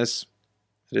agree on this.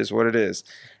 It is what it is.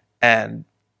 And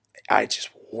I just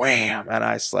wham, and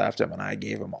I slapped him, and I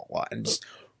gave him a lot, and just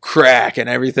crack, and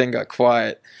everything got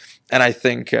quiet. And I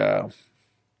think, I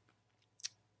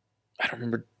don't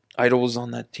remember, Idol was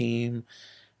on that team,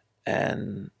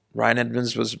 and Ryan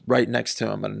Edmonds was right next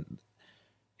to him, and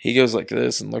he goes like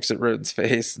this and looks at Roden's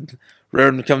face. And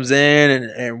Roden comes in,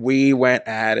 and we went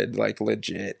at it like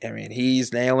legit. I mean,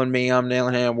 he's nailing me, I'm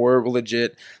nailing him. We're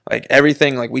legit. Like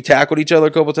everything, like we tackled each other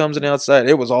a couple times on the outside.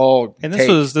 It was all. And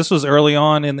this was early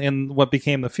on in what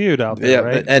became the feud out there,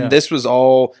 right? And this was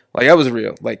all like that was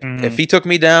real. Like if he took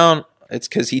me down, it's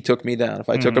because he took me down. If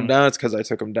I took him down, it's because I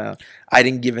took him down. I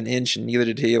didn't give an inch, and neither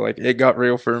did he. Like it got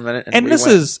real for a minute.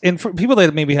 And for people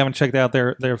that maybe haven't checked out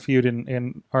their feud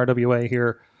in RWA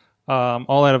here.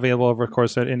 All that available over, of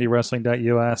course, at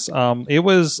indiewrestling.us. It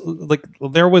was like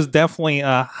there was definitely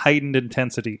a heightened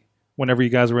intensity whenever you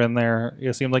guys were in there.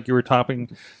 It seemed like you were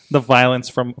topping the violence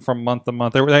from month to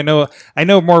month. I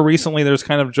know. More recently, there's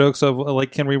kind of jokes of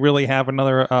like, can we really have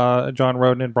another John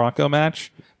Roden and Bronco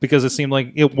match? Because it seemed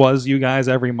like it was you guys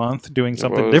every month doing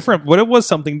something different. But it was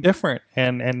something different,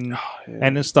 and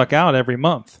it stuck out every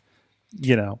month.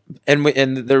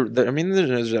 And there, I mean,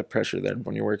 there's that pressure there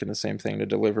when you're working the same thing to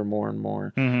deliver more and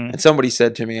more. Mm-hmm. And somebody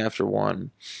said to me after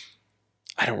one,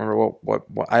 I don't remember what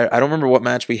I don't remember what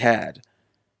match we had,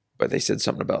 but they said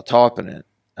something about topping it,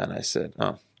 and I said,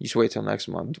 "Oh, you should wait till next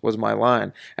month." Was my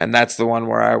line, and that's the one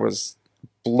where I was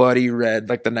bloody red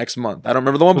like the next month. I don't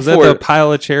remember the one before. Was that the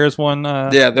pile of chairs one?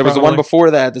 Yeah, there was the one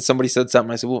before that somebody said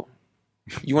something. I said, "Well,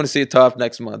 you want to see it top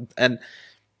next month?" And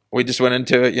we just went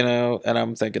into it, and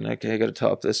I'm thinking, okay, I got to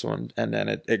top this one. And then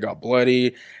it got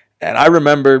bloody. And I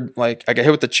remembered, like, I got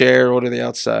hit with the chair over to the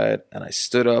outside, and I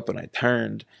stood up and I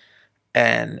turned,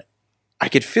 and I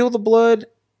could feel the blood.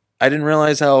 I didn't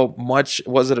realize how much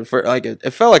was it at first. Like,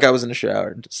 it felt like I was in the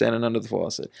shower, standing under the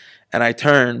faucet. And I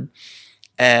turned,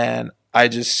 and I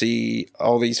just see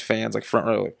all these fans, like, front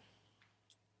row,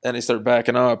 and they start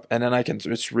backing up, and then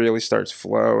it really starts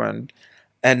flowing.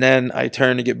 And then I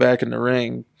turn to get back in the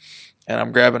ring, and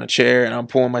I'm grabbing a chair, and I'm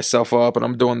pulling myself up, and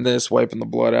I'm doing this, wiping the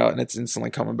blood out, and it's instantly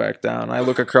coming back down. And I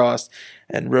look across,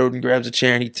 and Roden grabs a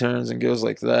chair, and he turns and goes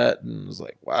like that, and I was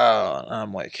like, wow. And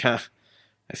I'm like,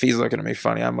 if he's looking at me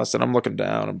funny, I'm looking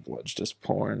down, and blood's just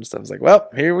pouring and stuff. I was like, well,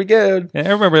 here we go. Yeah,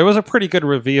 I remember it was a pretty good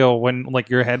reveal when like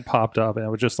your head popped up, and it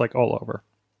was just like all over.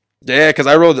 Yeah, because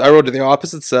I rode to the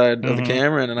opposite side of the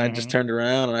camera, and then I just turned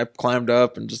around, and I climbed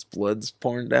up, and just blood's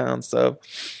pouring down. So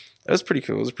it was pretty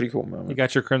cool. It was a pretty cool moment. You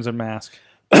got your crimson mask.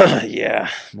 Yeah,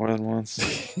 more than once.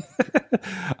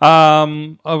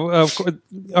 Of course,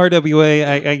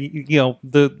 RWA.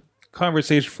 The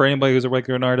conversation for anybody who's a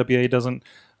regular in RWA doesn't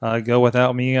go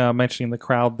without me mentioning the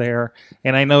crowd there.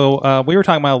 And I know we were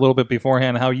talking about a little bit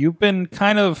beforehand how you've been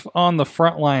kind of on the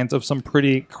front lines of some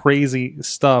pretty crazy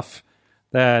stuff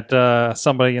that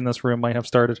somebody in this room might have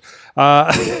started, or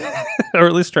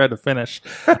at least tried to finish.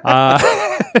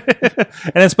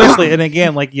 And especially, and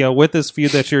again, like, with this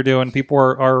feud that you're doing, people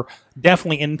are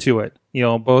definitely into it,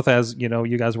 both as,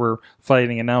 you guys were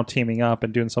fighting and now teaming up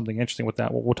and doing something interesting with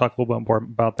that. We'll talk a little bit more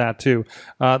about that too.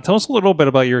 Tell us a little bit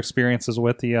about your experiences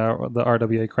with the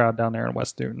RWA crowd down there in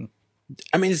West Newton.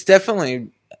 I mean, it's definitely,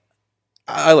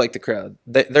 I like the crowd.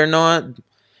 They're not,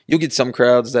 you'll get some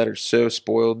crowds that are so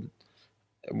spoiled.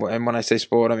 And when I say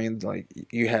spoiled, I mean, like,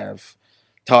 you have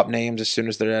top names as soon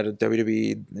as they're at a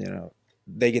WWE,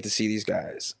 they get to see these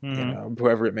guys,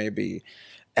 whoever it may be.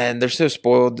 And they're so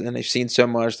spoiled and they've seen so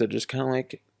much, they're just kind of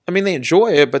like, I mean, they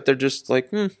enjoy it, but they're just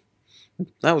like,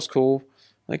 that was cool.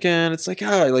 Like, and it's like,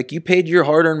 like, you paid your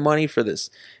hard-earned money for this.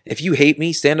 If you hate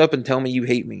me, stand up and tell me you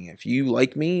hate me. If you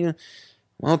like me,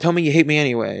 well, tell me you hate me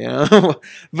anyway,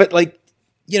 But, like,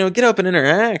 get up and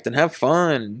interact and have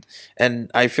fun.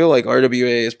 And I feel like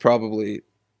RWA is probably,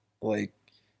 like,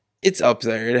 it's up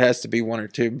there. It has to be one or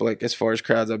two, like, as far as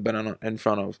crowds I've been in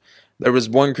front of. There was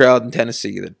one crowd in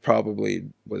Tennessee that probably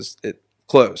was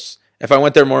close. If I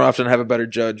went there more often, I'd have a better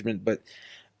judgment. But,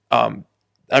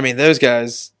 I mean, those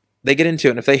guys, they get into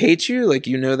it. And if they hate you, like,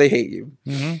 they hate you.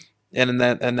 Mm-hmm.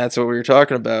 And that's what we were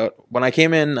talking about. When I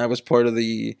came in, I was part of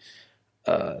the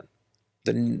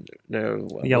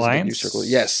Alliance? Circle.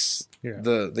 Yes, yeah.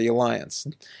 the Alliance,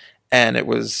 and it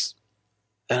was,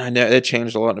 and I know it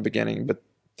changed a lot in the beginning, but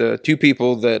the two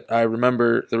people that I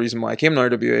remember, the reason why I came to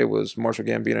RWA was Marshall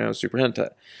Gambino, Super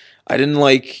Hentai. I don't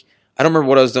remember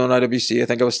what I was doing at IWC. I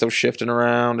think I was still shifting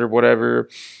around or whatever,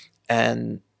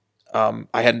 and I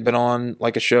hadn't been on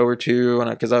like a show or two, and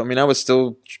because I was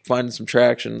still finding some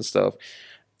traction and stuff,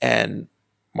 and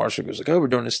Marshall goes like, "Oh, we're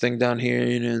doing this thing down here,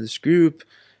 this group."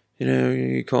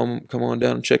 You come on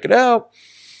down and check it out,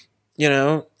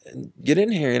 and get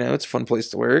in here, it's a fun place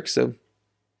to work. So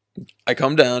I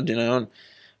come down, and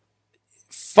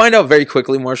find out very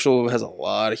quickly Marshall has a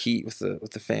lot of heat with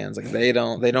the fans. Like, they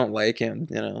don't like him,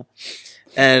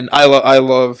 And I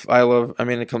love, I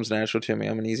mean, it comes natural to me.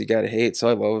 I'm an easy guy to hate, so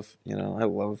I love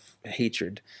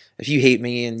hatred. If you hate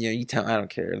me and you tell, I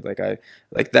don't care.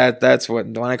 Like that's what,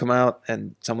 when I come out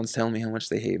and someone's telling me how much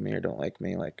they hate me or don't like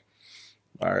me, like,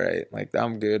 all right, like,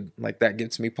 I'm good. Like, that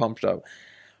gets me pumped up.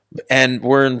 And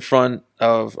we're in front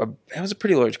of it was a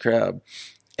pretty large crowd,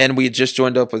 and we had just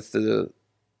joined up with I don't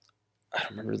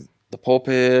remember, the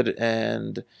Pulpit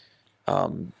and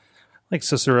like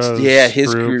Cicero's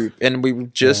his group, and we were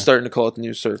just starting to call it the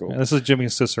New Circle. Yeah, this is Jimmy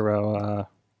Cicero.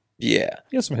 He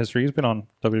has some history. He's been on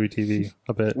WTV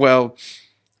a bit. Well,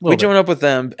 we joined up with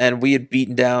them, and we had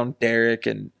beaten down Derek,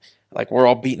 and like, we're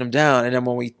all beating him down. And then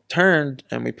when we turned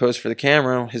and we posed for the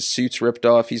camera, his suit's ripped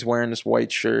off. He's wearing this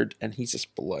white shirt, and he's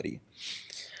just bloody.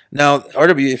 Now,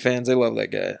 RWA fans, they love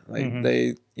that guy. Like,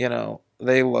 they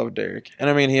love Derek. And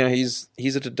I mean, he's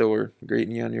at the door,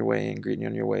 greeting you on your way in, greeting you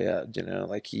on your way out.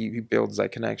 Like, he builds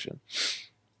that connection.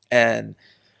 And,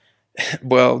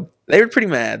 well, they were pretty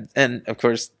mad. And of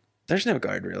course, there's no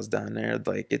guardrails down there.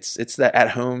 Like, it's that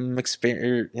at home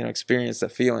experience,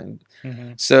 that feeling.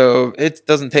 Mm-hmm. So it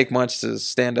doesn't take much to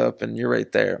stand up, and you're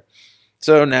right there.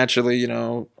 So naturally,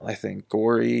 I think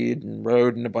Gory and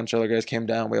Rode and a bunch of other guys came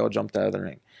down. We all jumped out of the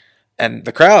ring, and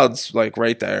the crowd's like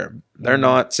right there. They're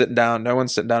not sitting down. No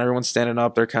one's sitting down. Everyone's standing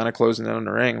up. They're kind of closing in on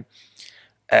the ring.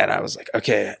 And I was like,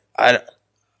 okay,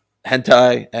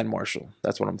 Hentai and Marshall.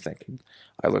 That's what I'm thinking.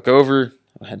 I look over.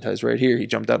 Hentai's right here. He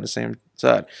jumped out on the same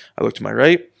side. I look to my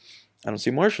right. I don't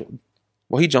see Marshall.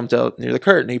 Well, he jumped out near the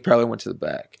curtain. He probably went to the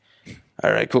back.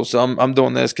 All right, cool. So I'm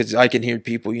doing this because I can hear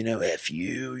people, F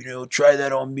you, try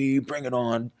that on me, bring it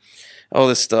on, all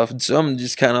this stuff. And so I'm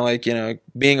just kind of like,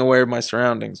 being aware of my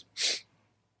surroundings.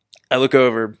 I look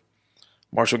over.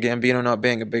 Marshall Gambino, not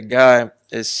being a big guy,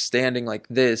 is standing like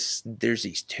this. There's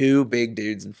these two big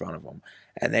dudes in front of him,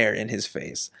 and they're in his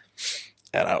face.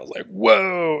 And I was like,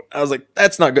 whoa. I was like,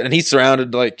 that's not good. And he's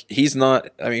surrounded, like, he's not,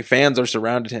 fans are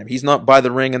surrounded him. He's not by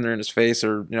the ring and they're in his face,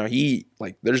 or,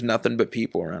 there's nothing but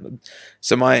people around him.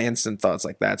 So my instant thought's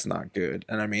like, that's not good.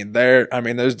 And I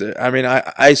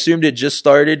assumed it just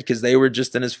started because they were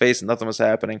just in his face and nothing was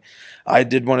happening. I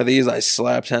did one of these. I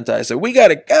slapped Hentai. I said, we got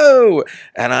to go.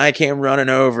 And I came running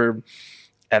over.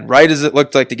 And right as it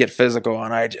looked like to get physical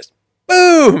on, I just,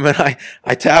 boom. And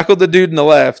I tackled the dude in the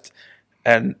left.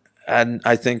 And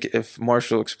I think if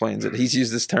Marshall explains it, he's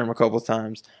used this term a couple of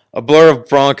times. A blur of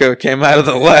Bronco came out of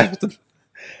the left.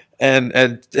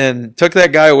 and took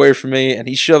that guy away from me, and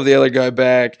he shoved the other guy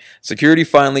back. Security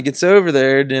finally gets over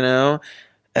there,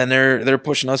 and they're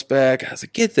pushing us back. I was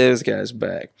like, get those guys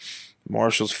back.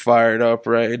 Marshall's fired up,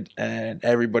 right? And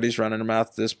everybody's running their mouth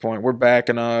at this point. We're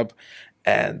backing up.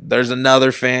 And there's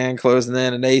another fan closing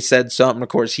in, and they said something. Of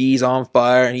course, he's on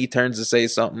fire, and he turns to say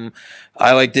something.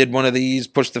 I did one of these,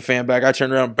 pushed the fan back. I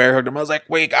turned around and bear hugged him. I was like,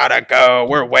 "We gotta go.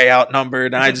 We're way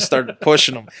outnumbered." And I just started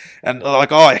pushing him, and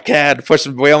I can't push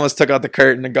him. We almost took out the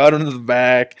curtain and got him to the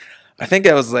back. I think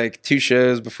that was 2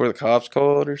 shows before the cops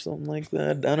called or something like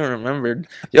that. I don't remember.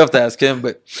 You have to ask him.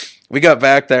 But we got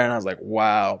back there, and I was like,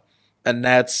 "Wow!" And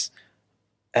that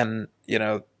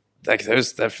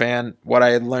fan, what I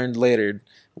had learned later,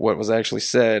 what was actually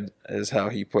said is how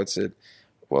he puts it.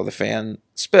 Well, the fan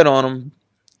spit on him,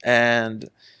 and,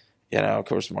 of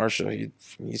course, Marshall,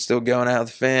 he's still going out with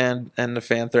the fan, and the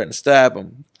fan threatened to stab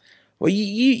him. Well,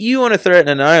 you want to threaten,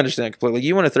 and I understand completely,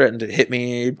 you want to threaten to hit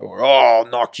me, or, I'll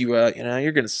knock you out,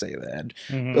 you're going to say that.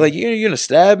 Mm-hmm. But, you're going to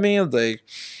stab me? And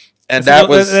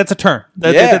that's a turn.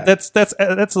 That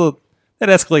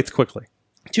escalates quickly.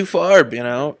 Too far,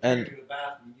 and...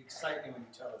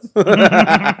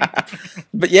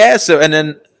 But yeah, so and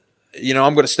then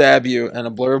I'm going to stab you, and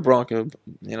a blur of Bronco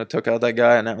took out that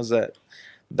guy, and that was that.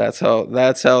 That's how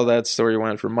that story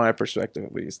went from my perspective,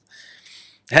 at least.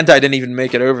 Hentai didn't even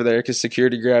make it over there because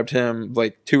security grabbed him.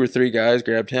 2 or 3 guys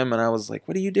grabbed him, and I was like,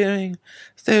 "What are you doing?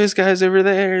 Those guys over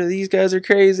there, these guys are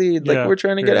crazy. We're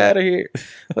trying to get out of here."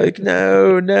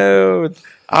 No,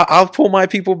 I'll pull my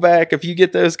people back if you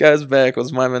get those guys back.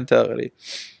 Was my mentality.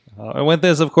 And with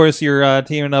this, of course, you're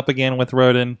teaming up again with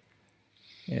Rodin,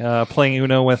 playing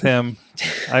Uno with him.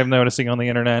 I'm noticing on the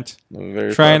internet,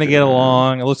 trying to get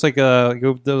along. It looks like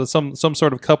some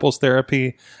sort of couples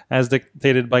therapy, as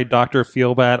dictated by Dr.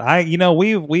 Feelbad.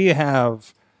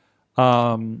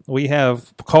 We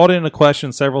have called into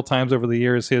question several times over the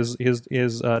years his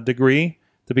degree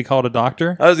to be called a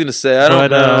doctor. I was going to say I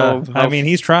don't know.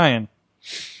 He's trying.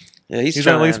 Yeah, he's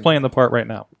trying. At least playing the part right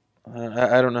now.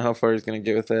 I don't know how far he's going to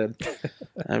get with that.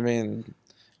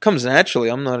 Comes naturally.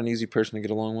 I'm not an easy person to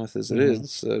get along with as it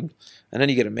is. So, and then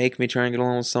you got to make me try and get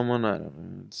along with someone. I don't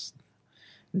know.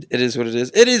 It is what it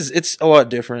is. It's a lot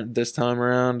different this time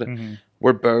around. Mm-hmm.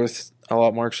 We're both a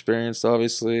lot more experienced,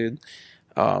 obviously.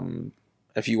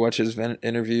 If you watch his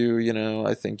interview,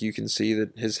 I think you can see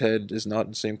that his head is not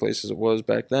in the same place as it was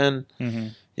back then. Mm-hmm.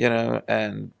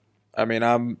 And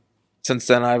since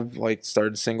then, I've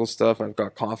started single stuff. I've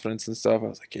got confidence and stuff. I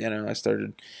was I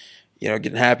started,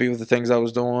 getting happy with the things I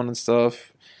was doing and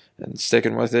stuff, and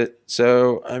sticking with it.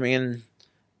 So, I'm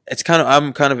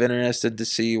kind of interested to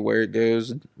see where it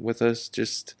goes with us,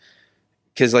 just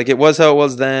because it was how it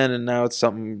was then, and now it's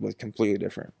something completely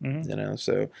different. Mm-hmm.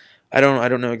 So I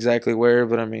don't know exactly where,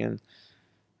 but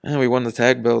we won the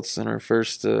tag belts in our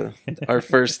first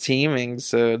teaming,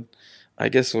 so. I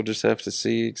guess we'll just have to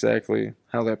see exactly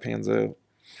how that pans out.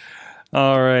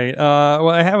 All right. Well,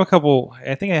 I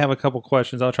think I have a couple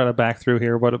questions. I'll try to back through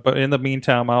here, but in the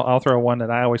meantime, I'll throw one that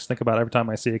I always think about every time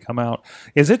I see it come out.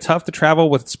 Is it tough to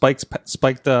travel with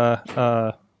spiked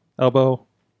elbow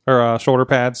or shoulder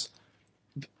pads?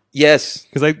 Yes,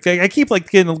 because I keep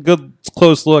getting a good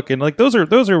close look, and those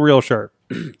are real sharp.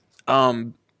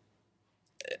 I'll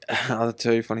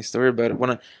tell you a funny story about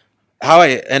it. How I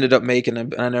ended up making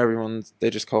them, and I know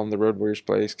they just call them the Road Warriors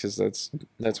place because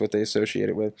that's what they associate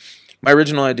it with. My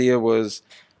original idea was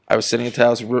I was sitting at the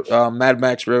house, Mad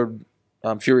Max Road,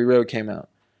 Fury Road came out,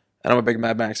 and I'm a big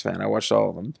Mad Max fan. I watched all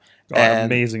of them.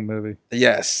 Amazing movie.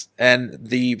 Yes, and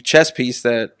the chest piece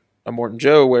that Morton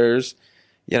Joe wears,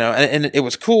 and it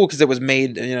was cool because it was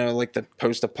made, the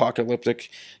post-apocalyptic,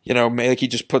 he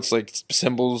just puts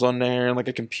symbols on there and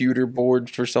a computer board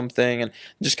for something, and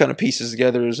just kind of pieces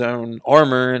together his own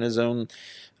armor and his own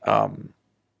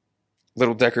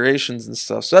little decorations and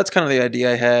stuff. So that's kind of the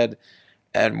idea I had,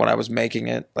 and when I was making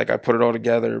it, I put it all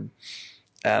together,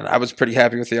 and I was pretty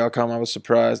happy with the outcome. I was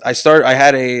surprised. I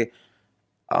had a,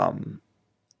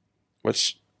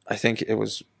 which I think it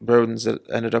was Rodin's that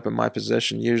ended up in my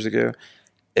possession years ago.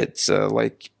 It's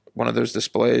one of those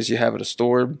displays you have at a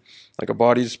store, a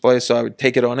body display. So I would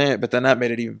take it on it, but then that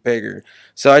made it even bigger.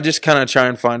 So I just kind of try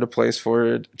and find a place for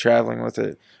it, traveling with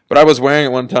it. But I was wearing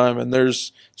it one time, and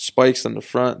there's spikes on the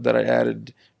front that I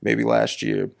added maybe last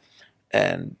year.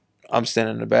 And I'm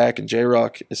standing in the back, and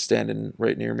J-Rock is standing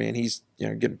right near me, and he's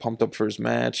getting pumped up for his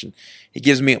match. And he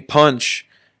gives me a punch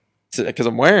because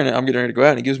I'm wearing it. I'm getting ready to go out,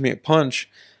 and he gives me a punch.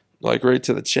 like right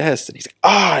to the chest, and he's like,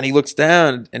 and he looks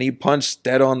down, and he punched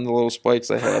dead on the little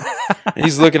spikes I had, and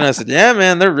he's looking at us, and I said, yeah,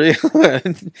 man, they're real.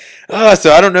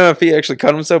 So I don't know if he actually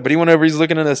cut himself, but he went over, he's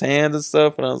looking at his hands and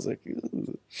stuff, and I was like,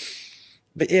 ugh.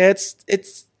 But yeah,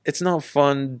 it's not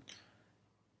fun,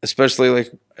 especially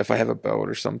like if I have a belt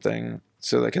or something.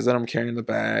 So like, because then I'm carrying the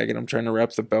bag and I'm trying to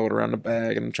wrap the belt around the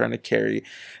bag and I'm trying to carry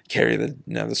the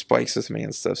the spikes with me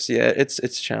and stuff. So yeah,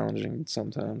 it's challenging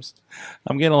sometimes.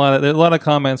 I'm getting a lot of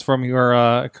comments from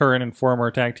your current and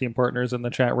former tag team partners in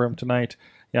the chat room tonight.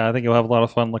 Yeah, I think you'll have a lot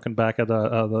of fun looking back at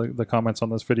the comments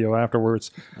on this video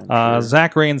afterwards. Sure.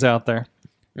 Zach Rain's out there.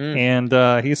 And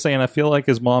he's saying, I feel like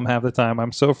his mom half the time.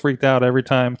 I'm so freaked out every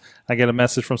time I get a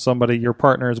message from somebody, your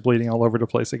partner is bleeding all over the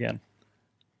place again.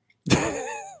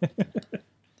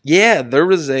 Yeah, there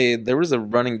was a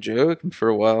running joke for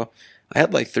a while. I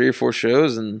had like 3 or 4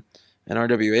 shows in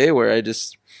RWA where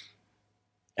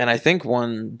and I think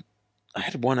I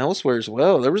had one elsewhere as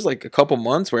well. There was like a couple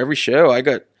months where every show I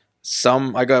got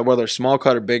whether small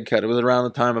cut or big cut. It was around the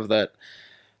time of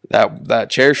that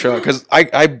chair shot, because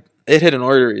it hit an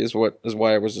artery is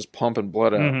why I was just pumping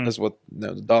blood out, is what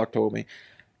the doc told me.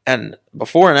 And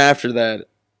before and after that,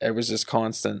 it was just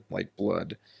constant like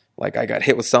blood. Like I got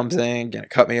hit with something and it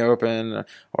cut me open,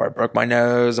 or I broke my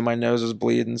nose and my nose was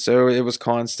bleeding. So it was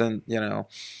constant,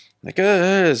 like,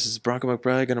 is Bronco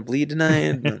McBride going to bleed tonight?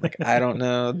 And I'm like, I don't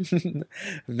know.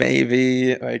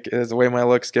 Maybe. Like, as the way my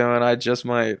look's going, I just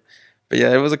might. But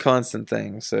yeah, it was a constant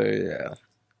thing. So yeah.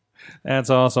 That's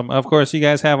awesome. Of course, you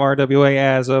guys have RWA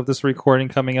as of this recording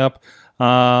coming up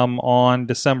on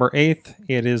December 8th.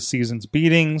 It is Seasons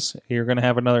Beatings. You're going to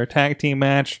have another tag team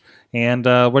match. And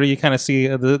what do you kind of see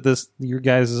your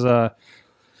guys'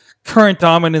 current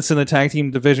dominance in the tag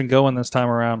team division going this time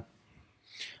around?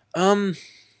 And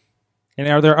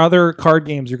are there other card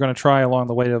games you're going to try along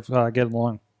the way of getting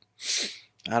along?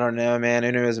 I don't know, man.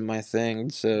 Uno isn't my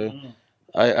thing, so...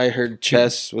 I heard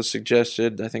chess was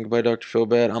suggested, I think, by Dr.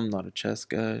 Philbad. I'm not a chess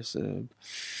guy, so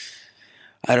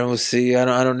I don't see. I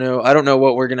don't know. I don't know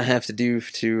what we're gonna have to do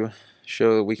to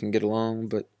show that we can get along.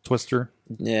 But Twister.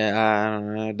 Yeah, I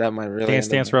don't know. That might really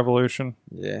Dance Revolution.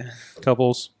 Yeah.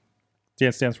 Couples.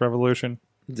 Dance Revolution.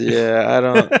 Yeah, I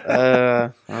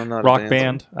don't. I'm not. Rock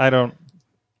band. I don't.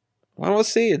 Well, we'll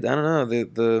see. I don't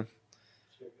know.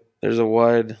 There's a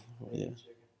wide.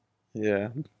 Yeah.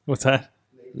 What's that?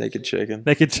 Naked chicken.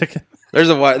 There's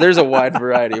a wide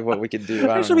variety of what we could do.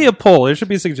 There should be a poll. There should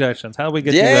be suggestions. How do we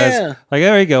get you guys? Like,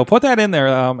 there you go. Put that in there.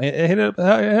 Hit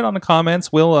on the comments.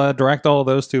 We'll direct all of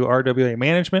those to RWA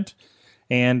management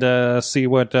and see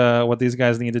what these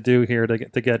guys need to do here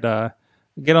to get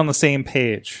on the same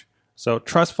page. So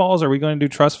trust falls. Are we going to do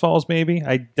trust falls? Maybe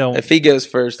I don't. If he goes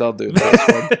first, I'll do a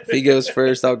trust fall. If he goes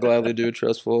first, I'll gladly do a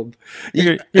trust fall.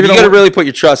 You got to really put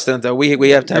your trust in it, though. We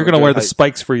have to. You're going to wear the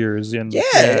spikes for yours, and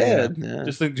yeah.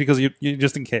 Just because you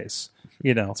just in case,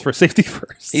 it's for safety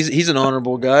first. He's an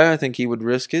honorable guy. I think he would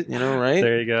risk it. Right?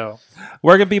 There you go.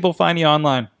 Where can people find you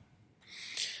online?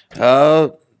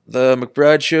 The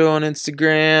McBride Show on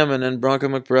Instagram, and then Bronco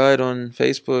McBride on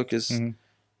Facebook is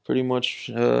pretty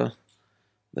much.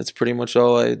 That's pretty much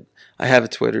all I have a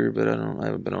Twitter, but I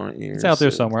haven't been on it in years. It's out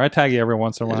there somewhere. I tag you every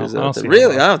once in a while.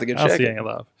 Really? I don't think I'll see any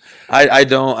love. I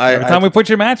don't. Every time we put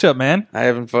your match up, man. I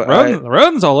haven't.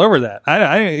 Rodden's all over that.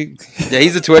 Yeah,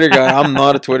 he's a Twitter guy. I'm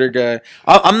not a Twitter guy.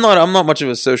 I'm not much of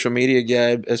a social media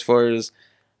guy as far as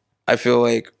I feel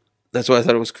like. That's why I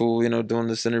thought it was cool, doing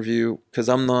this interview, because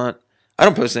I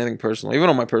don't post anything personal, even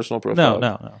on my personal profile.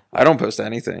 No. I don't post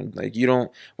anything. Like, you don't,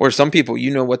 or some people,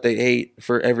 what they ate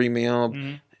for every meal.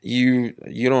 Mm-hmm. You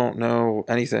don't know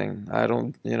anything. I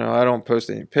don't post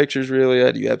any pictures really.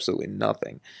 I do absolutely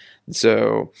nothing.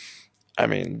 So, I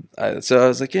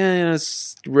was like,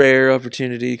 it's a rare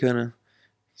opportunity, kind of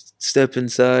step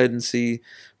inside and see.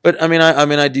 But I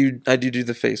do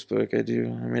the Facebook. I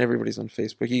do. Everybody's on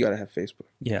Facebook. You gotta have Facebook.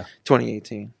 Yeah.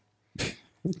 2018.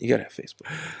 You gotta have Facebook.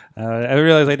 I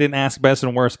realized I didn't ask best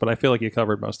and worst, but I feel like you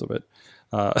covered most of it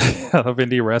of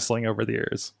indie wrestling over the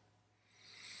years.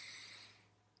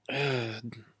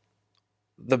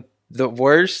 The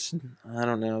worst, I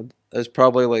don't know, is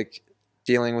probably like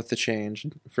dealing with the change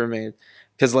for me,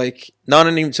 because like not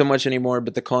so much anymore,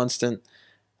 but the constant.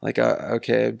 Like, we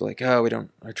don't,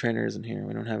 our trainer isn't here.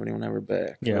 We don't have anyone ever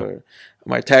back. Yeah. Or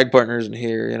my tag partner isn't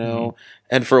here, Mm-hmm.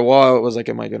 And for a while, it was like,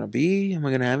 am I going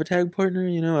to have a tag partner?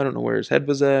 I don't know where his head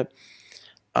was at.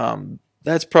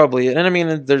 That's probably it.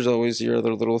 And there's always your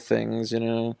other little things,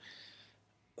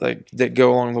 like that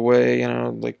go along the way,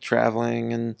 like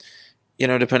traveling and,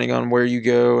 depending on where you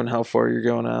go and how far you're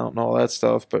going out and all that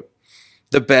stuff. But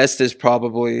the best is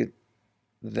probably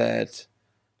that,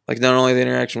 Like not only the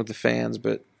interaction with the fans,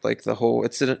 but like the whole.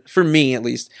 For me at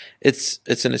least, it's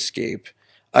an escape.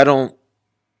 I don't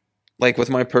like with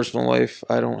my personal life.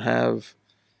 I don't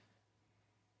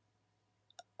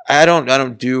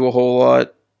do a whole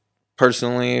lot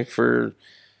personally for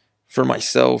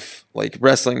myself. Like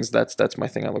wrestling's that's my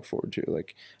thing I look forward to.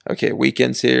 Like, okay,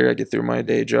 weekends here, I get through my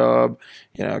day job,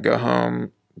 go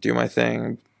home, do my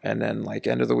thing, and then like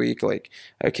end of the week, like,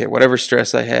 okay, whatever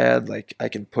stress I had, like I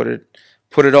can put it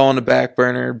all on the back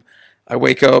burner. I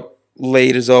wake up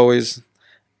late as always,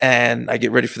 and I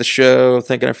get ready for the show,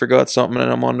 thinking I forgot something, and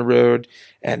I'm on the road.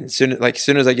 And as soon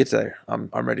as I get there, I'm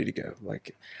ready to go.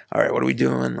 Like, all right, what are we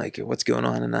doing? Like, what's going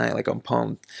on tonight? Like, I'm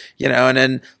pumped, And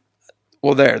then,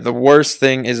 the worst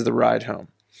thing is the ride home.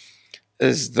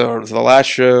 Is the last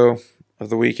show of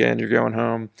the weekend. You're going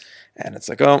home, and it's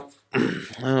like, oh,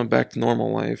 back to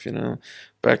normal life,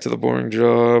 back to the boring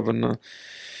job and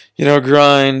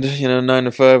grind, 9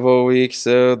 to 5 all week.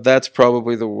 So that's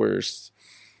probably the worst.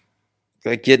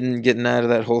 Like getting out of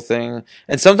that whole thing.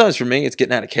 And sometimes for me, it's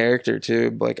getting out of character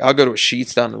too. Like I'll go to a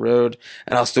Sheetz down the road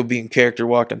and I'll still be in character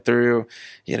walking through,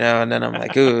 and then I'm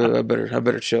like, oh, I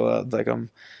better chill out. Like I'm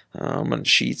on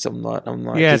Sheetz. I'm not.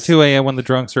 Yeah, 2 a.m. when the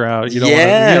drunks are out. You don't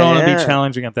want to be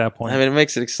challenging at that point. I mean, it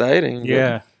makes it exciting.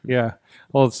 Yeah.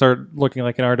 Well, it started looking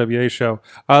like an RWA show.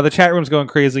 The chat room's going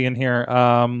crazy in here.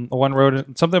 One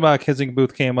wrote something about a kissing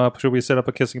booth came up. Should we set up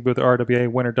a kissing booth at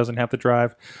RWA? Winner doesn't have to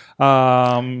drive.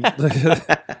 Candyland,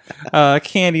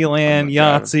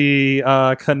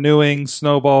 Yahtzee, canoeing,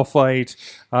 snowball fight.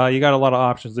 You got a lot of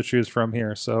options to choose from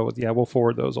here. So, yeah, we'll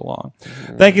forward those along.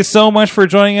 Thank you so much for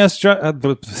joining us.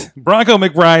 Bronco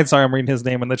McBride. Sorry, I'm reading his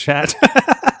name in the chat.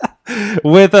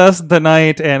 With us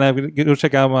tonight, and go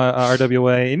check out my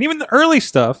RWA and even the early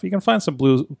stuff. You can find some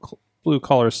blue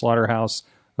collar slaughterhouse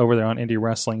over there on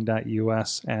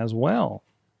IndyWrestling.us as well.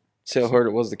 See how hard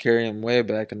it was to carry him way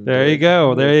back in the There you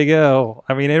go.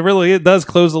 I mean, it does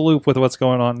close the loop with what's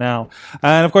going on now.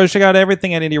 And of course, check out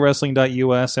everything at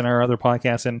IndyWrestling.us and our other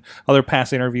podcasts and other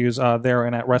past interviews there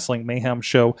and at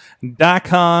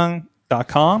WrestlingMayhemShow.com.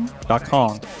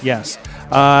 Yes.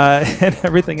 And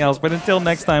everything else. But until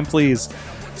next time, please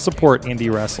support indie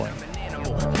wrestling.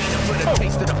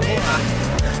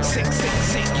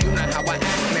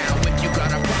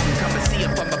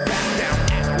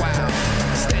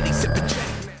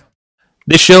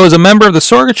 This show is a member of the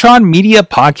Sorgatron Media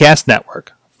Podcast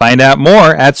Network. Find out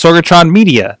more at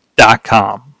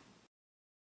sorgatronmedia.com.